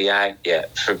going to be out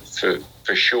yet for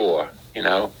sure,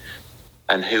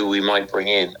 and who we might bring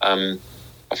in. I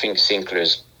think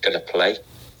Sinclair's going to play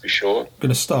for sure. Going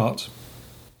to start.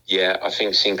 Yeah, I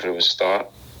think Sinclair will start.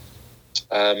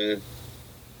 Yeah,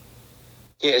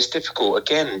 it's difficult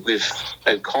again with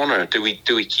O'Connor. Do we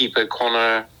keep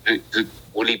O'Connor?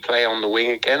 Will he play on the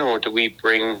wing again, or do we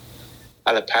bring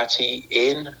Alapati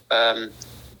in?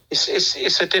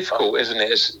 It's a difficult, isn't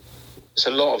it? It's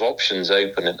a lot of options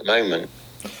open at the moment.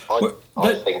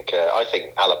 I think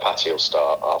Alapati will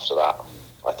start after that.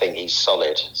 I think he's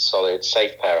solid,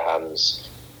 safe pair of hands,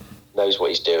 knows what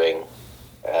he's doing,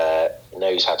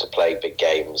 knows how to play big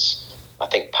games. I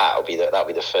think Pat will be that'll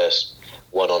be the first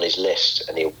one on his list,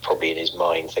 and he'll probably in his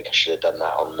mind think I should have done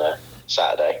that on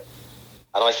Saturday.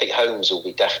 And I think Holmes will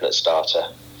be definite starter.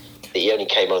 He only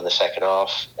came on in the second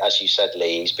half. As you said,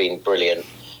 Lee, he's been brilliant.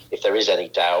 If there is any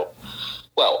doubt,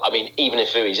 well, I mean, even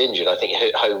if Vui's injured, I think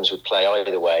Holmes would play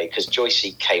either way, because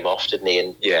Joycey came off, didn't he?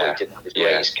 And he didn't have his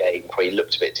greatest game, where he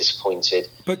looked a bit disappointed.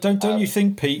 But don't you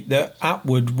think, Pete, that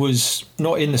Atwood was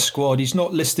not in the squad? He's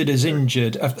not listed as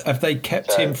injured. Have they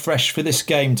kept him fresh for this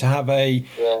game to have a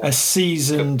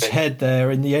seasoned head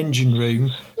there in the engine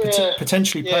room,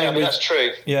 potentially playing with? That's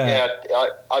true. Let's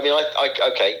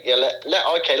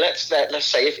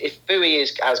say if Vui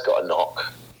has got a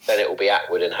knock, then it will be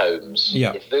Atwood and Holmes.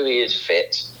 Yeah. If Vui is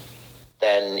fit,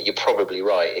 then you're probably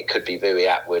right. It could be Vui,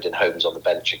 Atwood, and Holmes on the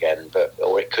bench again.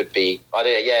 Or it could be, I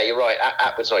don't know. Yeah, you're right.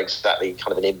 Atwood's not exactly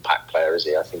kind of an impact player, is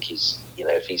he? I think he's,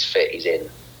 if he's fit, he's in.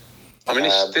 I mean,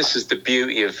 this is the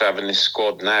beauty of having this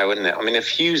squad now, isn't it? I mean, if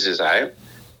Hughes is out,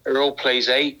 Earl plays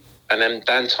 8, and then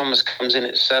Dan Thomas comes in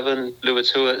at 7,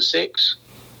 Luatua at 6.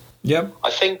 Yep. I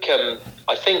think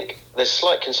there's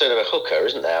slight concern of a hooker,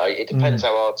 isn't there? It depends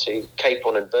how hard to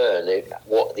Capon and Byrne,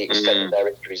 what the extent of their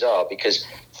injuries are, because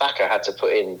Thacker had to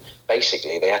put in,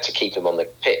 basically, they had to keep him on the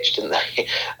pitch, didn't they?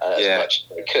 As much as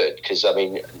they could, because, I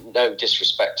mean, no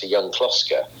disrespect to young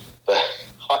Kloska, but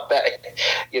I bet,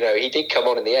 he did come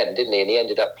on in the end, didn't he? And he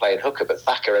ended up playing hooker, but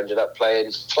Thacker ended up playing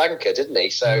flanker, didn't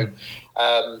he? So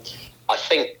I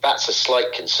think that's a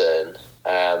slight concern.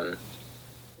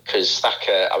 Because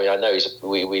Thacker, I mean, I know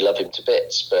we love him to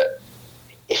bits, but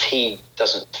if he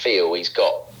doesn't feel he's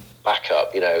got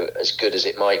backup, as good as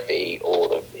it might be,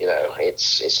 or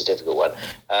it's a difficult one.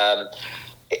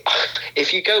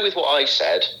 If you go with what I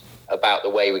said about the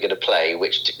way we're going to play,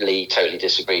 which Lee totally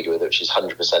disagreed with, which is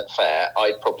 100% fair,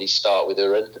 I'd probably start with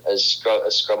Uren as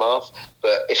scrum half.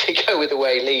 But if you go with the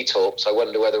way Lee talks, I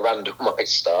wonder whether Randall might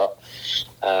start.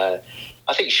 I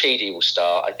think Sheedy will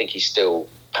start. I think he's still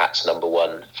Pat's number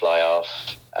 1 fly half.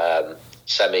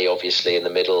 Semi obviously in the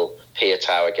middle.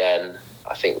 Piatau again.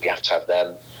 I think we have to have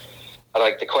them.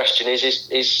 And the question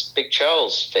is Big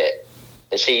Charles fit?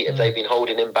 Have they been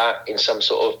holding him back in some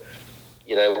sort of,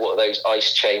 what are those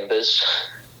ice chambers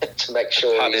to make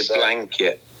sure padded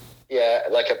blanket? Yeah,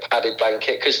 like a padded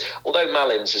blanket. Because although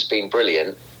Malins has been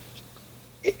brilliant,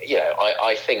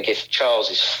 I think if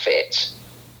Charles is fit,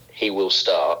 he will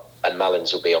start. And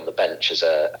Malins will be on the bench as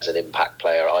an impact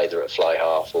player, either at fly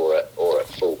half or at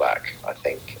fullback, I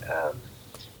think.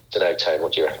 Don't know, Tone,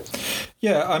 what do you reckon?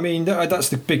 Yeah, I mean, that's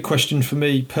the big question for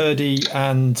me. Purdy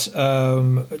and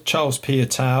Charles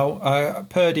Piatau.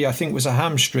 Purdy, I think, was a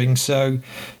hamstring, so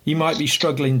he might be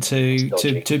struggling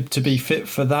to be fit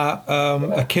for that.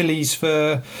 Achilles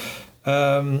for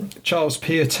Charles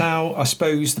Piatau. I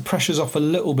suppose the pressure's off a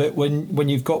little bit when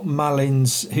you've got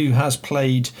Malins, who has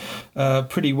played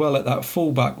pretty well at that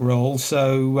fullback role.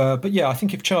 So, but yeah, I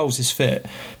think if Charles is fit,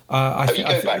 you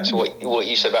go back to what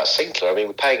you said about Sinclair. I mean,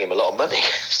 we're paying him a lot of money,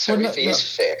 so if he is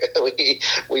fit,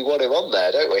 we want him on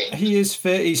there, don't we? He is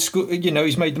fit. He's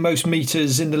made the most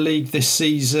meters in the league this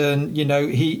season.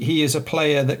 He is a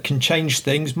player that can change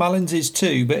things. Malins is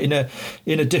too, but in a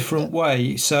different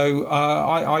way. So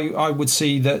I would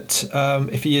see that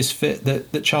if he is fit,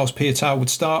 that Charles Piatau would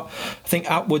start. I think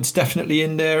Atwood's definitely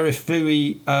in there. If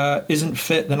Vui isn't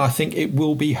fit, then I think it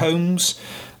will be Holmes.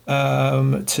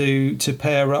 to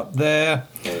pair up there.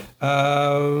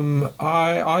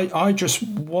 I just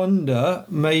wonder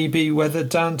maybe whether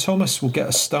Dan Thomas will get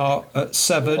a start at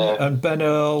 7 and Ben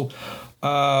Earl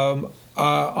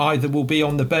either will be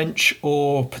on the bench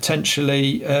or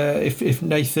potentially if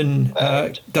Nathan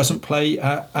doesn't play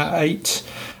at 8.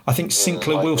 I think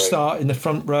Sinclair will start in the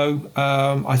front row.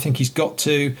 I think he's got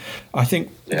to. I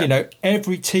think,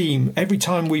 every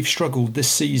time we've struggled this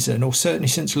season, or certainly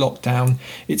since lockdown,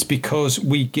 it's because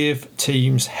we give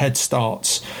teams head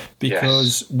starts,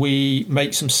 because we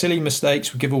make some silly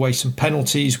mistakes, we give away some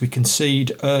penalties, we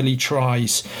concede early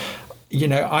tries.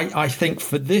 I think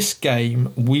for this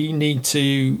game, we need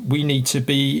to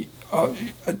be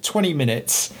 20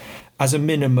 minutes as a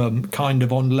minimum, kind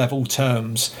of on level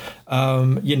terms.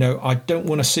 I don't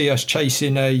want to see us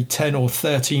chasing a 10 or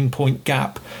 13 point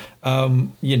gap,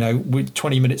 with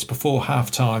 20 minutes before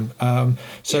halftime.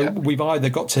 We've either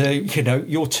got to,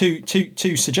 your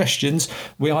two suggestions,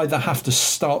 we either have to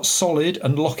start solid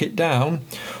and lock it down,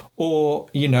 or,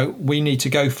 we need to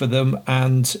go for them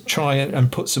and try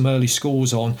and put some early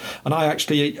scores on. And I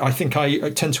think I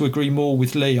tend to agree more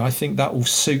with Lee. I think that will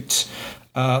suit.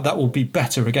 That will be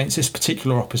better against this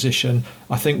particular opposition.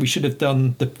 I think we should have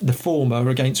done the former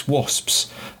against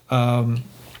Wasps. It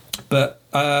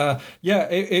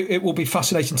will be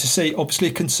fascinating to see. Obviously,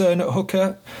 a concern at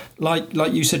hooker,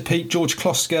 like you said, Pete. George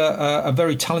Kloska, a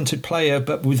very talented player,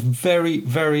 but with very,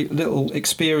 very little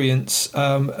experience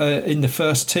in the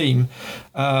first team,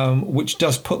 which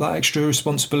does put that extra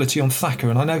responsibility on Thacker.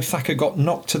 And I know Thacker got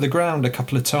knocked to the ground a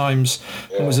couple of times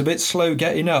and was a bit slow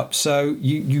getting up. So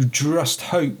you just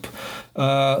hope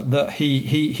that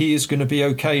he is going to be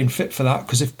okay and fit for that,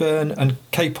 because if Byrne and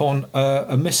Capon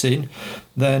are missing,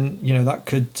 then that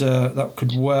could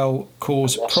well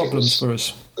cause problems for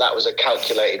us. That was a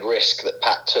calculated risk that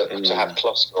Pat took to have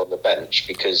Kloska on the bench,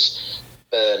 because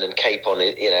Byrne and Capon,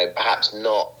 perhaps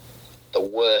not the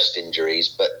worst injuries,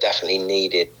 but definitely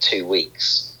needed 2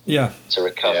 weeks to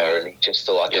recover, and he just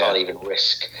thought, I can't even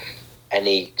risk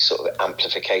any sort of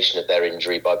amplification of their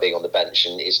injury by being on the bench,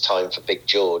 and it's time for Big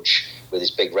George with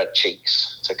his big red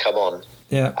cheeks to come on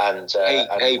and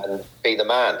be the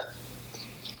man.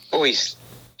 Boys,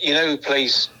 you know who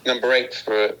plays number 8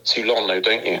 for Toulon, though,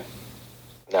 don't you?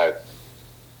 No.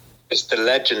 It's the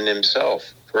legend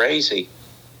himself, Crazy.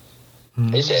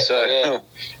 Is it? So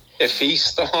if he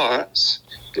starts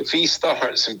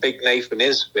and Big Nathan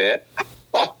is fit,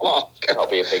 that'll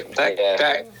be a big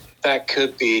that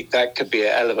could be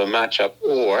a hell of a matchup.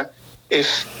 Or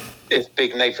if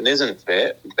Big Nathan isn't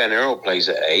fit, Ben Earl plays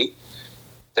at 8,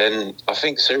 then I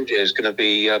think Sergio is going to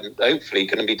be hopefully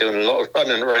going to be doing a lot of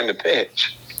running around the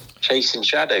pitch, chasing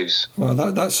shadows. Well,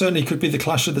 that certainly could be the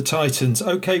clash of the Titans.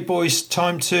 Okay, boys,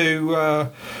 time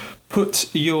to put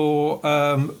your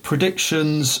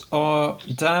predictions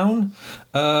down.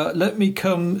 Let me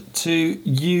come to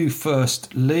you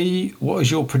first, Lee. What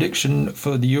is your prediction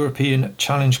for the European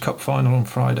Challenge Cup final on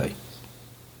Friday?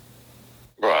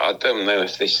 Right, I don't know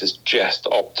if this is just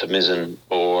optimism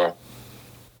or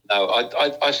no.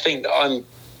 I think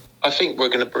we're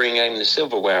going to bring home the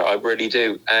silverware. I really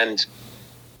do, and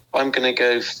I'm going to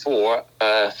go for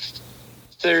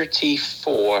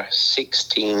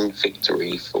 34-16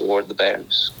 victory for the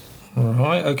Bears. All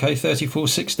right, okay,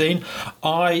 34-16.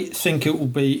 I think it will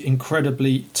be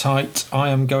incredibly tight. I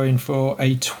am going for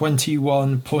a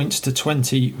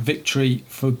 21-20 victory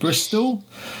for Bristol.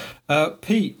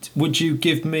 Pete, would you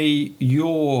give me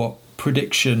your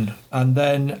prediction? And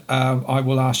then I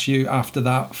will ask you after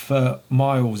that for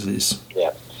Miles's.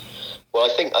 Yeah. Well,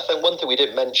 I think one thing we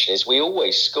didn't mention is we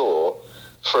always score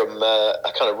from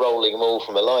a kind of rolling maul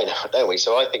from a line-out, don't we?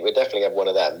 So I think we'll definitely have one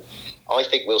of them. I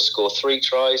think we'll score 3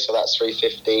 tries, so that's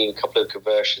 3-15, a couple of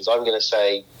conversions. I'm going to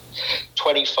say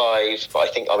 25, but I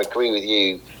think I agree with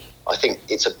you. I think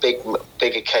it's a big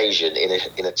occasion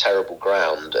in a terrible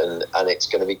ground, and it's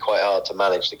going to be quite hard to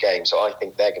manage the game. So I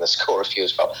think they're going to score a few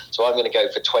as well. So I'm going to go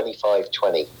for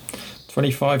 25-20.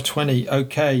 25-20,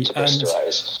 okay. And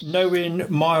knowing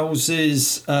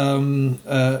Miles's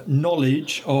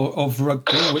knowledge of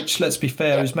rugby, which, let's be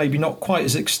fair, is maybe not quite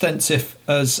as extensive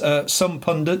as some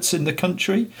pundits in the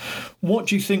country, what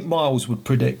do you think Miles would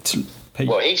predict, Pete?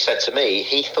 Well, he said to me,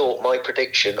 he thought my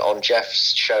prediction on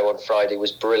Jeff's show on Friday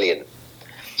was brilliant.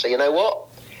 So you know what?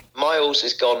 Miles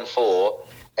has gone for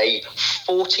a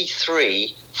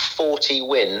 43-40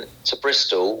 win to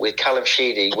Bristol, with Callum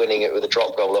Sheedy winning it with a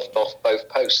drop goal off both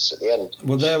posts at the end.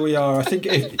 Well, there we are. I think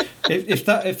if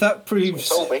that proves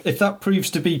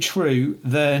to be true,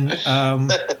 then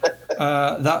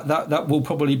that will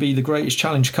probably be the greatest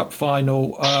Challenge Cup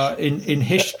final in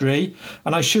history.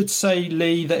 And I should say,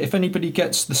 Lee, that if anybody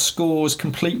gets the scores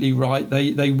completely right,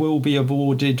 they will be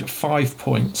awarded 5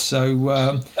 points. So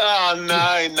no,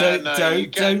 you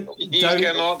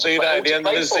cannot do that at the end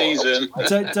of the season.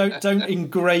 Don't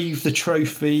engrave the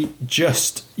trophy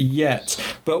just yet.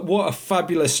 But what a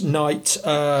fabulous night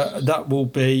that will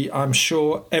be. I'm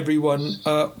sure everyone,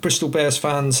 Bristol Bears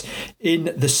fans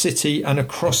in the city and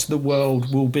across the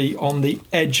world, will be on the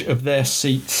edge of their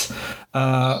seats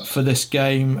for this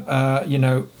game.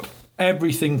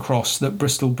 Everything crossed that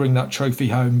Bristol bring that trophy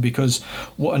home, because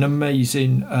what an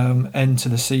amazing end to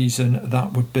the season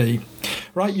that would be.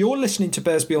 Right, you're listening to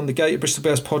Bears Beyond the Gate, a Bristol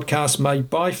Bears podcast made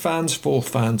by fans for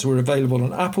fans. We're available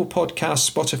on Apple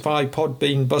Podcasts, Spotify,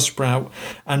 Podbean, Buzzsprout,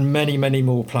 and many, many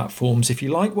more platforms. If you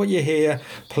like what you hear,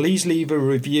 please leave a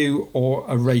review or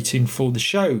a rating for the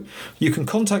show. You can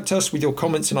contact us with your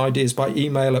comments and ideas by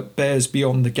email at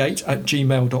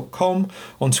bearsbeyondthegate@gmail.com.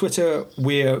 On Twitter,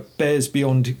 we're Bears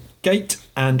Beyond Gate,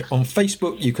 and on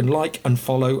Facebook you can like and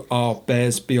follow our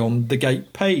Bears Beyond the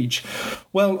Gate page.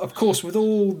 Well, of course, with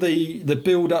all the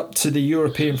build up to the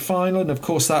European final, and of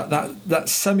course that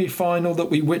semi-final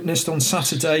that we witnessed on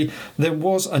Saturday, there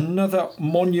was another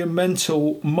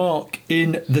monumental mark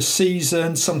in the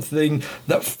season, something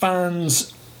that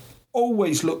fans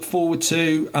always look forward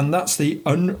to, and that's the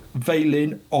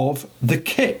unveiling of the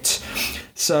kit.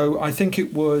 So I think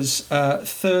it was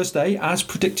Thursday, as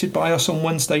predicted by us on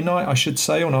Wednesday night, I should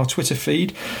say, on our Twitter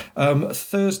feed.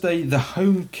 Thursday, the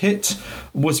home kit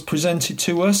was presented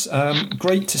to us.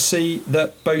 Great to see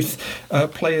that both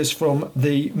players from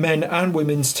the men and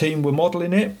women's team were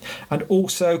modelling it. And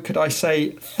also, could I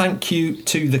say thank you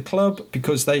to the club,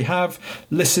 because they have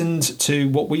listened to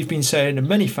what we've been saying and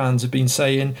many fans have been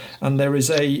saying, and there is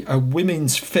a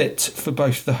women's fit for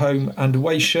both the home and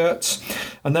away shirts.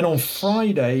 And then on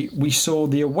Friday, we saw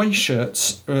the away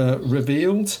shirts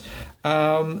revealed.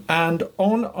 And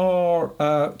on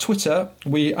our Twitter,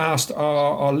 we asked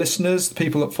our listeners, the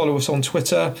people that follow us on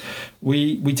Twitter,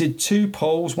 we did 2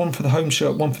 polls, one for the home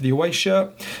shirt, one for the away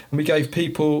shirt. And we gave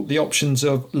people the options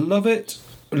of love it,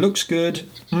 looks good,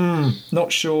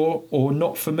 not sure, or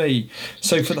not for me.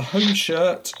 So for the home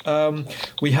shirt,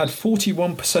 we had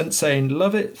 41% saying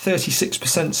love it,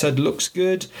 36% said looks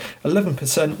good,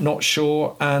 11% not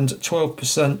sure, and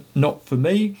 12% not for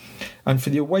me. And for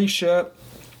the away shirt,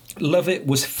 love it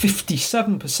was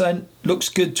 57%, looks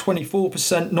good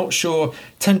 24%, not sure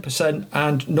 10%,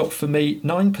 and not for me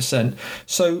 9%.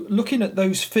 So looking at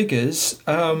those figures,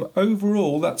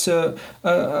 overall that's a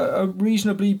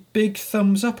reasonably big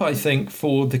thumbs up, I think,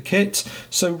 for the kit.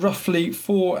 So roughly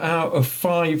 4 out of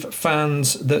 5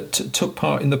 fans that took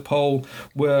part in the poll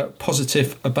were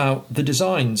positive about the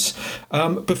designs.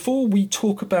 Before we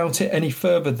talk about it any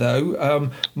further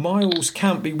though, Miles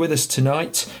can't be with us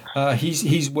tonight.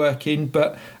 He's working,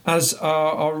 but as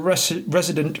our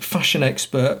resident fashion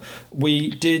expert,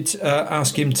 we did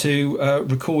ask him to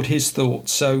record his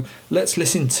thoughts. So let's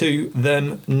listen to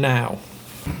them now.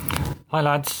 Hi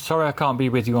lads, sorry I can't be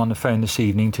with you on the phone this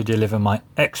evening to deliver my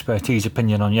expertise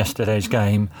opinion on yesterday's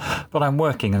game, but I'm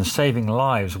working and saving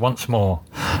lives once more.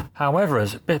 However,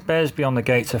 as Bears Beyond the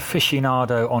Gate's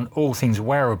aficionado on all things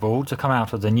wearable to come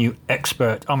out of the new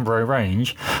Expert Umbro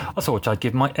range, I thought I'd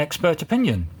give my expert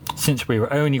opinion, since we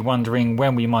were only wondering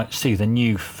when we might see the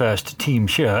new first team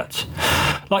shirts.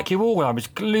 Like you all, I was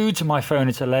glued to my phone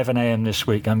at 11 a.m. this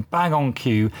week, and bang on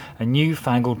cue, a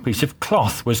newfangled piece of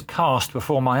cloth was cast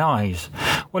before my eyes.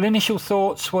 Well, initial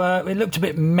thoughts were it looked a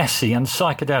bit messy and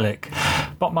psychedelic,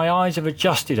 but my eyes have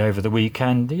adjusted over the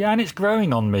weekend, and it's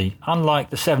growing on me,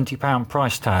 unlike the £70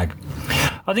 price tag.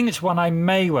 I think it's one I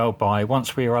may well buy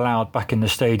once we are allowed back in the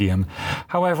stadium.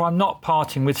 However, I'm not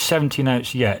parting with 70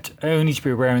 notes yet, only to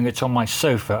be wearing it on my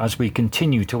sofa as we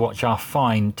continue to watch our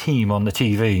fine team on the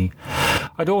TV.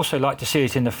 I'd also like to see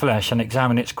it in the flesh and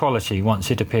examine its quality once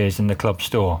it appears in the club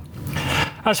store.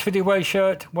 As for the away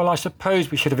shirt, well, I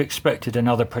suppose we should have expected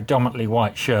another predominantly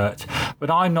white shirt, but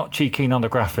I'm not too keen on the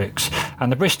graphics,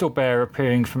 and the Bristol Bear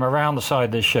appearing from around the side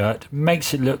of the shirt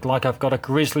makes it look like I've got a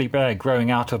grizzly bear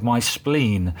growing out of my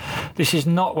spleen. This is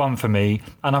not one for me,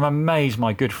 and I'm amazed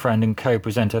my good friend and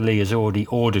co-presenter Lee has already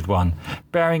ordered one,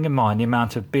 bearing in mind the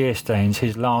amount of beer stains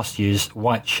his last year's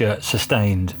white shirt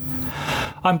sustained.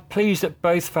 I'm pleased that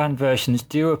both fan versions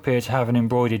do appear to have an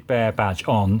embroidered bear badge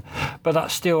on, but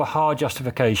that's still a hard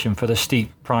justification for the steep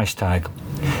price tag.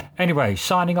 Anyway,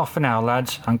 signing off for now,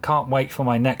 lads, and can't wait for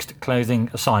my next clothing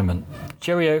assignment.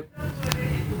 Cheerio.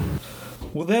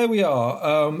 Well, there we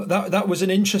are. That was an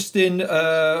interesting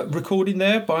recording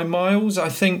there by Miles. I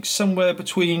think somewhere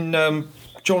between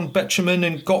John Betjeman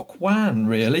and Gok Wan,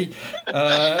 really.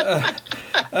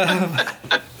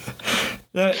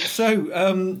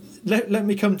 Let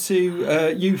me come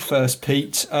to you first,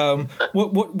 Pete.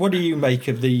 What do you make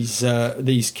of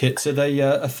these kits? Are they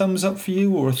a thumbs up for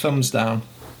you or a thumbs down?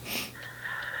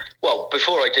 Well,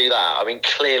 before I do that, I mean,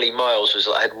 clearly Miles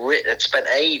had spent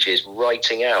ages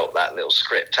writing out that little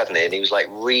script, hadn't he? And he was like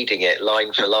reading it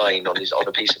line for line on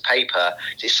a piece of paper.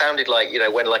 It sounded like,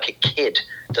 when like a kid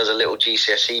does a little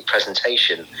GCSE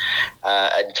presentation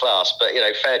in class. But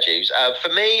fair dues. For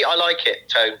me, I like it,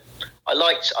 Tone. I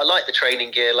liked the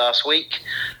training gear last week.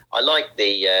 I liked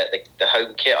the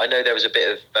home kit. I know there was a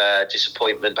bit of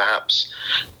disappointment, perhaps,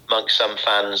 amongst some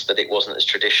fans that it wasn't as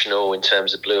traditional in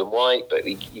terms of blue and white, but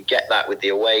you get that with the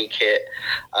away kit.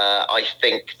 I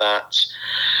think that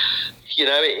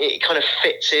it kind of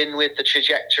fits in with the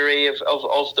trajectory of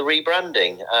the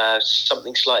rebranding.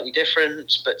 Something slightly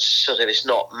different, but sort of it's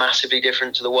not massively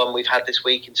different to the one we've had this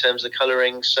week in terms of the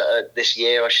colourings this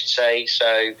year, I should say.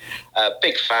 So,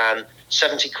 big fan.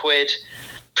 70 quid.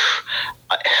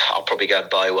 I'll probably go and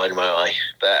buy one, won't I?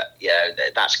 But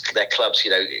that's their clubs.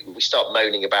 We start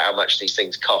moaning about how much these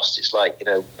things cost. It's like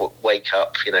wake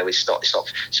up. It's not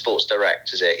Sports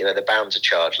Direct, is it? They're bound to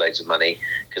charge loads of money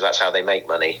because that's how they make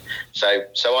money. So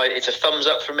it's a thumbs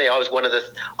up from me. I was one of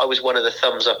the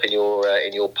thumbs up in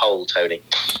your poll, Tony.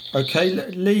 Okay,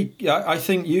 Lee. I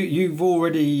think you've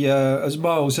already, as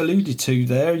Miles alluded to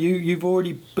there, you've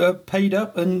already paid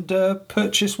up and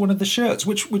purchased one of the shirts.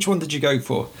 Which one did you go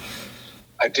for?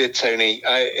 I did, Tony.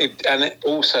 It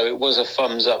was a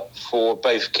thumbs up for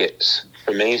both kits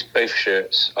for me, both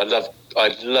shirts. I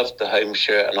loved the home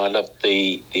shirt and I loved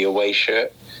the away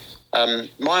shirt.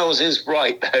 Miles is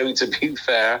right, though, to be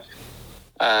fair.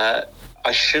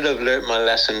 I should have learnt my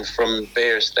lesson from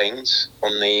beer stains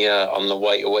on the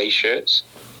white away shirts.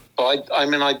 But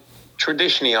I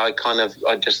traditionally I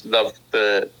just love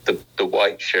the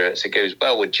white shirts. It goes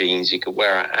well with jeans. You could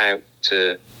wear it out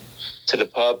to the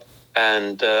pub.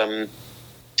 And I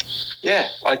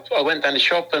went down the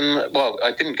shop and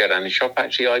I didn't go down the shop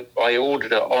actually. I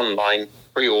ordered it online,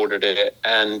 pre-ordered it,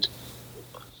 and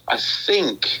I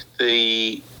think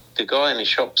the guy in the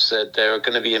shop said they were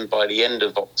going to be in by the end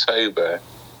of October,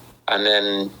 and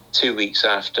then 2 weeks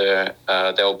after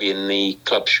they'll be in the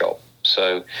club shop.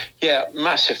 So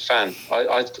massive fan.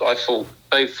 I thought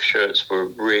both shirts were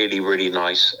really, really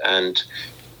nice, and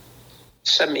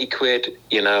 70 quid,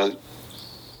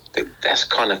 that's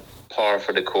kind of par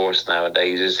for the course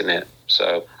nowadays, isn't it?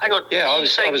 So hang on, I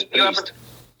was pleased.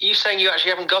 You saying you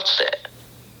actually haven't got it?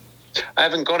 I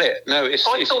haven't got it. No, I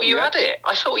thought you had it.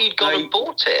 I thought you'd gone and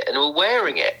bought it and were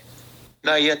wearing it.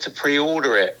 No, you had to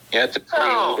pre-order it. It.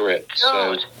 God.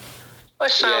 So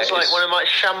that sounds like one of my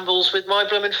shambles with my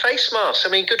blooming face mask. I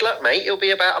mean, good luck, mate. It'll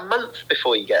be about a month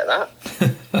before you get that.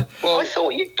 Well, I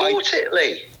thought you bought it,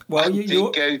 Lee. Well, I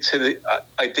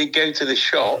did go to the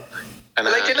shop. And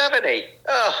they didn't have any.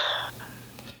 Oh.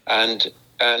 And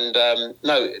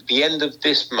no, the end of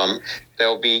this month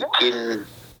they'll be in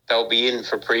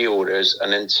for pre-orders,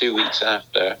 and then 2 weeks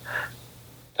after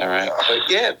they're out. But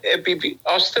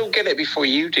I'll still get it before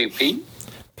you do, Pete.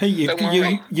 Pete,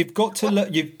 you've got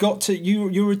to.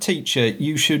 You're a teacher.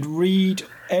 You should read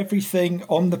everything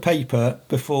on the paper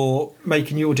before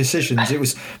making your decisions. It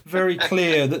was very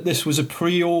clear that this was a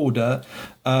pre-order,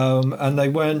 and they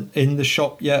weren't in the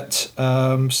shop yet.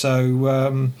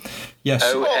 Yes.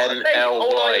 All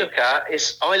I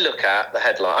look at the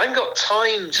headline. I haven't got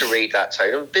time to read that,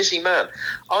 Tony. I'm a busy man.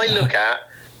 I look at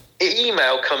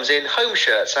email comes in, home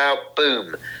shirts out,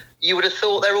 boom. You would have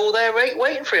thought they're all there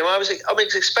waiting for him. I was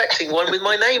expecting one with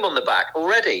my name on the back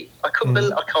already. I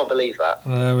can't believe that.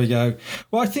 There we go.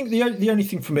 Well, I think the only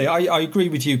thing for me, I agree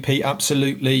with you, Pete,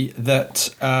 absolutely,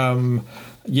 that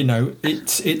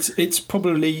it's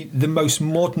probably the most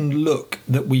modern look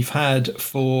that we've had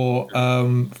for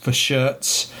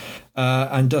shirts.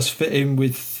 And does fit in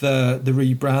with the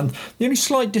rebrand. The only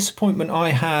slight disappointment I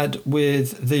had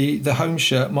with the home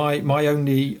shirt, my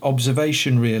only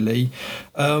observation really,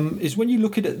 is when you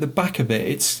look at the back of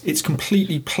it, it's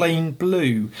completely plain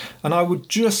blue, and I would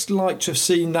just like to have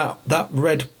seen that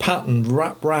red pattern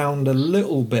wrap round a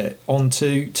little bit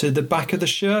onto the back of the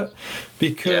shirt,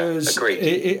 because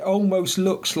it almost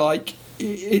looks like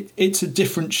it's a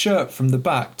different shirt from the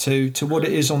back to what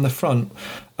it is on the front.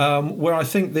 Where I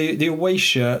think the away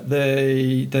shirt,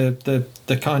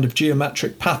 the kind of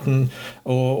geometric pattern,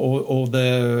 or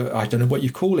the, I don't know what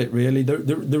you call it really,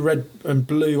 the red and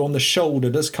blue on the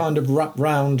shoulder does kind of wrap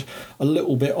round a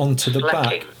little bit onto the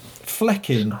back.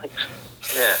 Flecking.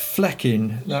 Yeah.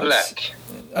 Flecking. Fleck.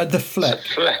 The fleck.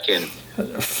 Flecking.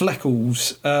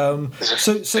 Fleckles.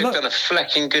 They've done a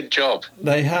flecking good job.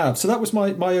 They have. So that was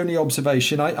my only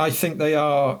observation. I think they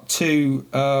are two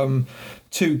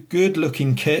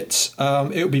good-looking kits.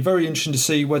 It will be very interesting to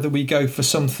see whether we go for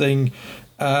something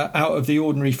out of the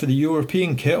ordinary for the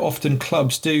European kit. Often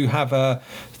clubs do have a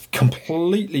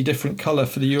completely different colour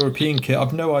for the European kit.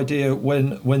 I've no idea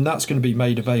when that's going to be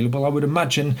made available. I would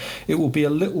imagine it will be a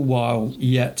little while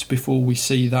yet before we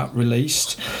see that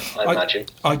released. I imagine.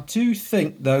 I do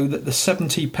think, though, that the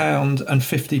 £70 and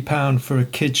 £50 for a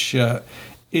kid's shirt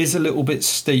is a little bit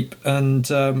steep. And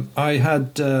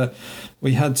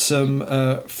we had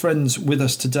some friends with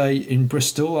us today in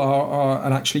Bristol,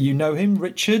 and actually you know him,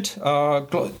 Richard, our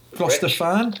Gloucester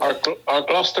fan. Our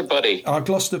Gloucester buddy. Our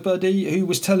Gloucester buddy, who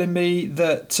was telling me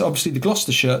that obviously the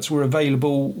Gloucester shirts were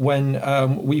available when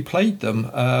we played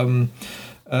them.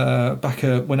 Back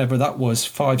whenever that was,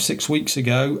 5-6 weeks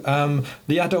ago.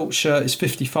 The adult shirt is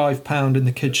 £55 and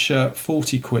the kids shirt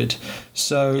 £40.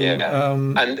 So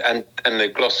and the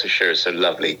Gloucester shirts are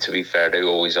lovely. To be fair, they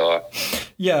always are.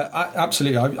 Yeah,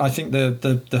 absolutely. I think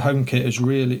the home kit is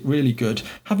really, really good.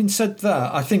 Having said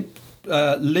that, I think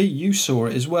Lee, you saw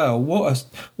it as well. What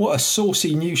a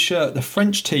saucy new shirt the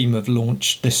French team have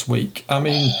launched this week. I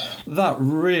mean, that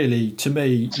really, to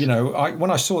me, when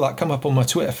I saw that come up on my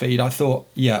Twitter feed, I thought,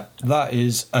 yeah, that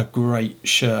is a great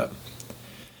shirt.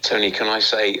 Tony, can I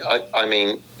say, I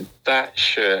mean, that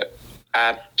shirt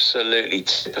absolutely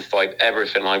typified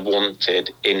everything I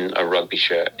wanted in a rugby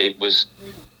shirt. It was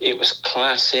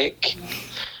classic.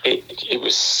 It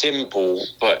was simple,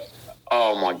 but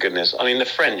oh my goodness! I mean, the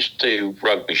French do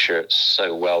rugby shirts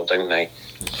so well, don't they?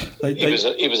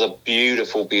 It was a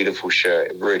beautiful, beautiful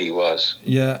shirt. It really was.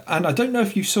 Yeah, and I don't know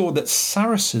if you saw that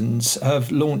Saracens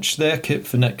have launched their kit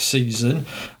for next season,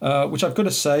 which I've got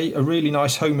to say, a really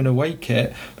nice home and away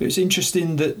kit. But it's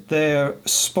interesting that their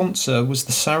sponsor was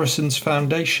the Saracens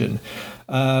Foundation.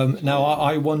 Now,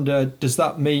 I wonder, does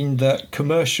that mean that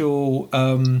commercial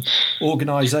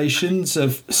organisations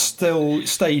have still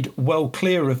stayed well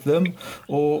clear of them,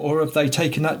 or have they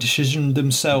taken that decision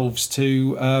themselves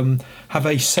to have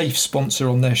a safe sponsor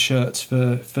on their shirts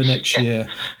for next year?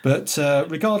 But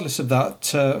regardless of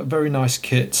that, very nice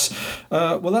kits.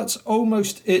 Well, that's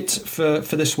almost it for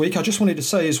this week. I just wanted to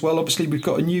say as well, obviously, we've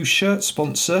got a new shirt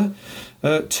sponsor.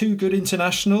 Too Good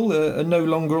International are no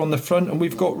longer on the front, and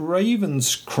we've got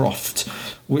Ravenscroft,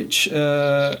 which,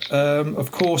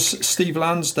 of course, Steve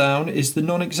Lansdowne is the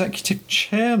non-executive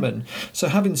chairman. So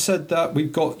having said that,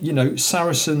 we've got,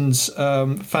 Saracens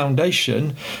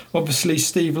Foundation. Obviously,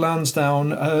 Steve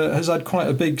Lansdowne has had quite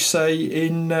a big say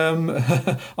in,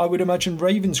 I would imagine,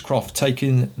 Ravenscroft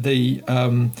taking the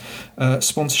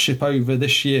sponsorship over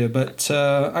this year. But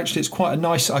actually, it's quite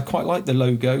I quite like the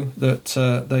logo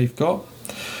that they've got.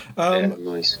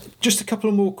 Nice. Just a couple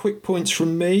of more quick points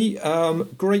from me.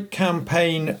 Great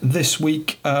campaign this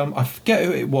week. I forget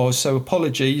who it was, so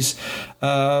apologies.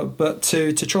 But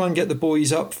to try and get the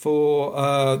boys up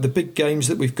for the big games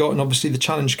that we've got, and obviously the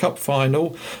Challenge Cup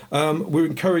final, we're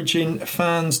encouraging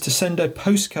fans to send a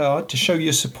postcard to show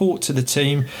your support to the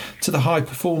team to the High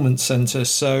Performance Centre.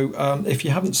 So if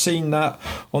you haven't seen that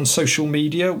on social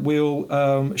media,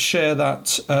 we'll share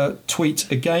that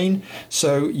tweet again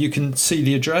so you can see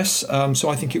the address. So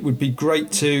I think it would be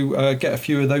great to get a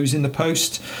few of those in the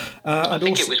post. I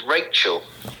think it was Rachel,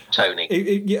 Tony.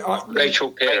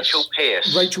 Rachel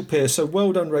Pierce. Rachel Pierce. So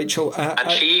well done, Rachel.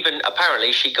 And she even,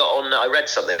 apparently, she got on, I read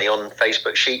something on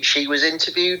Facebook, she was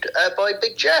interviewed by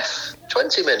Big Jeff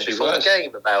Twentyman before the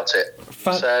game about it.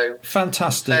 So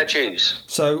fantastic. Fair dues.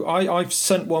 So I've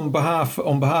sent one on behalf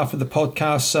of the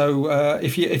podcast. So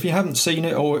if you haven't seen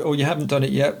it or you haven't done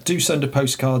it yet, do send a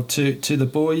postcard to the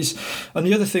boys. And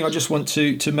the other thing I just want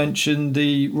to mention,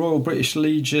 the Royal British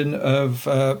Legion have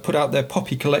put out their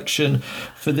poppy collection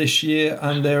for this year,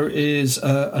 and there is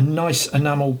a nice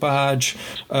enamel badge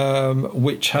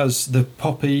which has the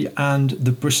poppy and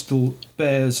the Bristol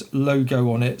Bears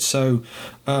logo on it. So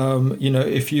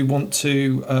if you want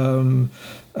to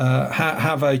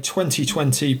have a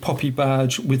 2020 poppy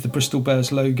badge with the Bristol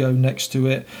Bears logo next to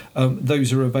it,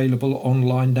 those are available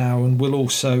online now, and we'll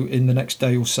also in the next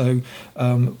day or so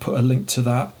put a link to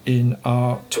that in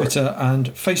our Twitter and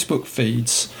Facebook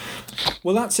feeds.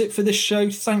 Well, that's it for this show.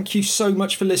 Thank you so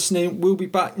much for listening. We'll be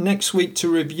back next week to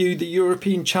review the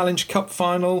European Challenge Cup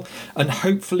final, and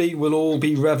hopefully we'll all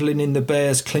be revelling in the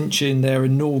Bears clinching their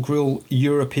inaugural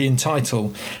European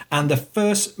title and the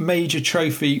first major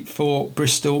trophy for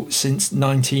Bristol since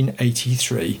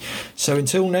 1983. So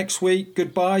until next week,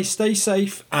 goodbye, stay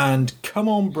safe, and come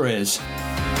on, Briz.